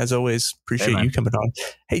 Jim, as always, appreciate you coming on.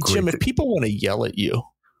 Hey, Jim, if people want to yell at you,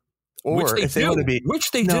 or if they want to be,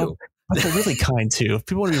 which they do. But they're really kind too. If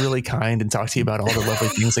people want to be really kind and talk to you about all the lovely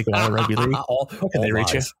things that go on in rugby league, how can they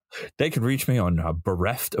reach you? They can reach me on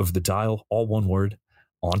Bereft of the Dial, all one word,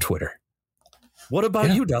 on Twitter. What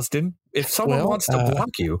about you, Dustin? If someone wants to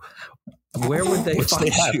block you, where would they find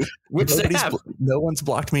you? No one's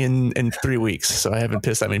blocked me in 3 weeks, so I haven't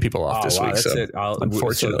pissed that many people off this week. So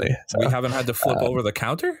unfortunately, we haven't had to flip over the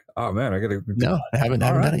counter. Oh man, I haven't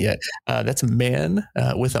done it yet. That's a man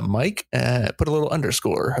with a mic. Put a little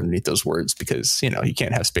underscore underneath those words because you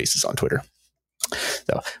can't have spaces on Twitter.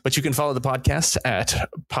 So, but you can follow the podcast at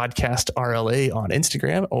Podcast RLA on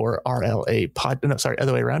Instagram or other way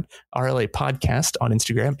around. RLA Podcast on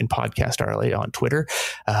Instagram and Podcast RLA on Twitter.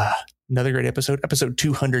 Another great episode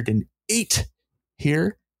 208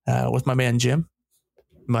 here with my man Jim,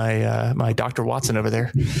 my Dr. Watson over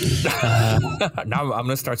there. Now I'm going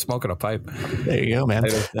to start smoking a pipe. There you go, man.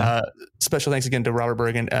 Special thanks again to Robert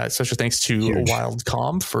Bergen. Special thanks to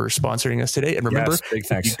WildCom for sponsoring us today. And remember, big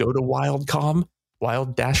thanks. You go to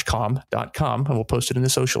wild-com.com, and we'll post it in the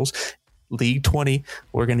socials. League 20,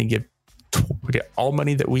 we get all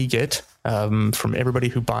money that we get from everybody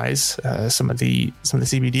who buys some of the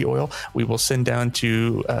CBD oil. We will send down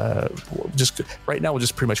to right now we'll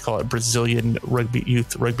just pretty much call it Brazilian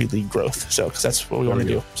youth rugby league growth. So because that's what we want to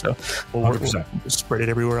do. So we'll spread it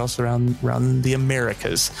everywhere else around the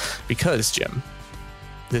Americas. Because Jim,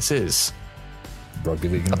 this is Rugby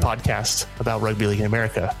League a podcast about rugby league in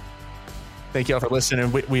America. Thank you all for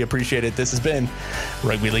listening. We appreciate it. This has been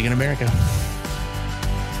Rugby League in America.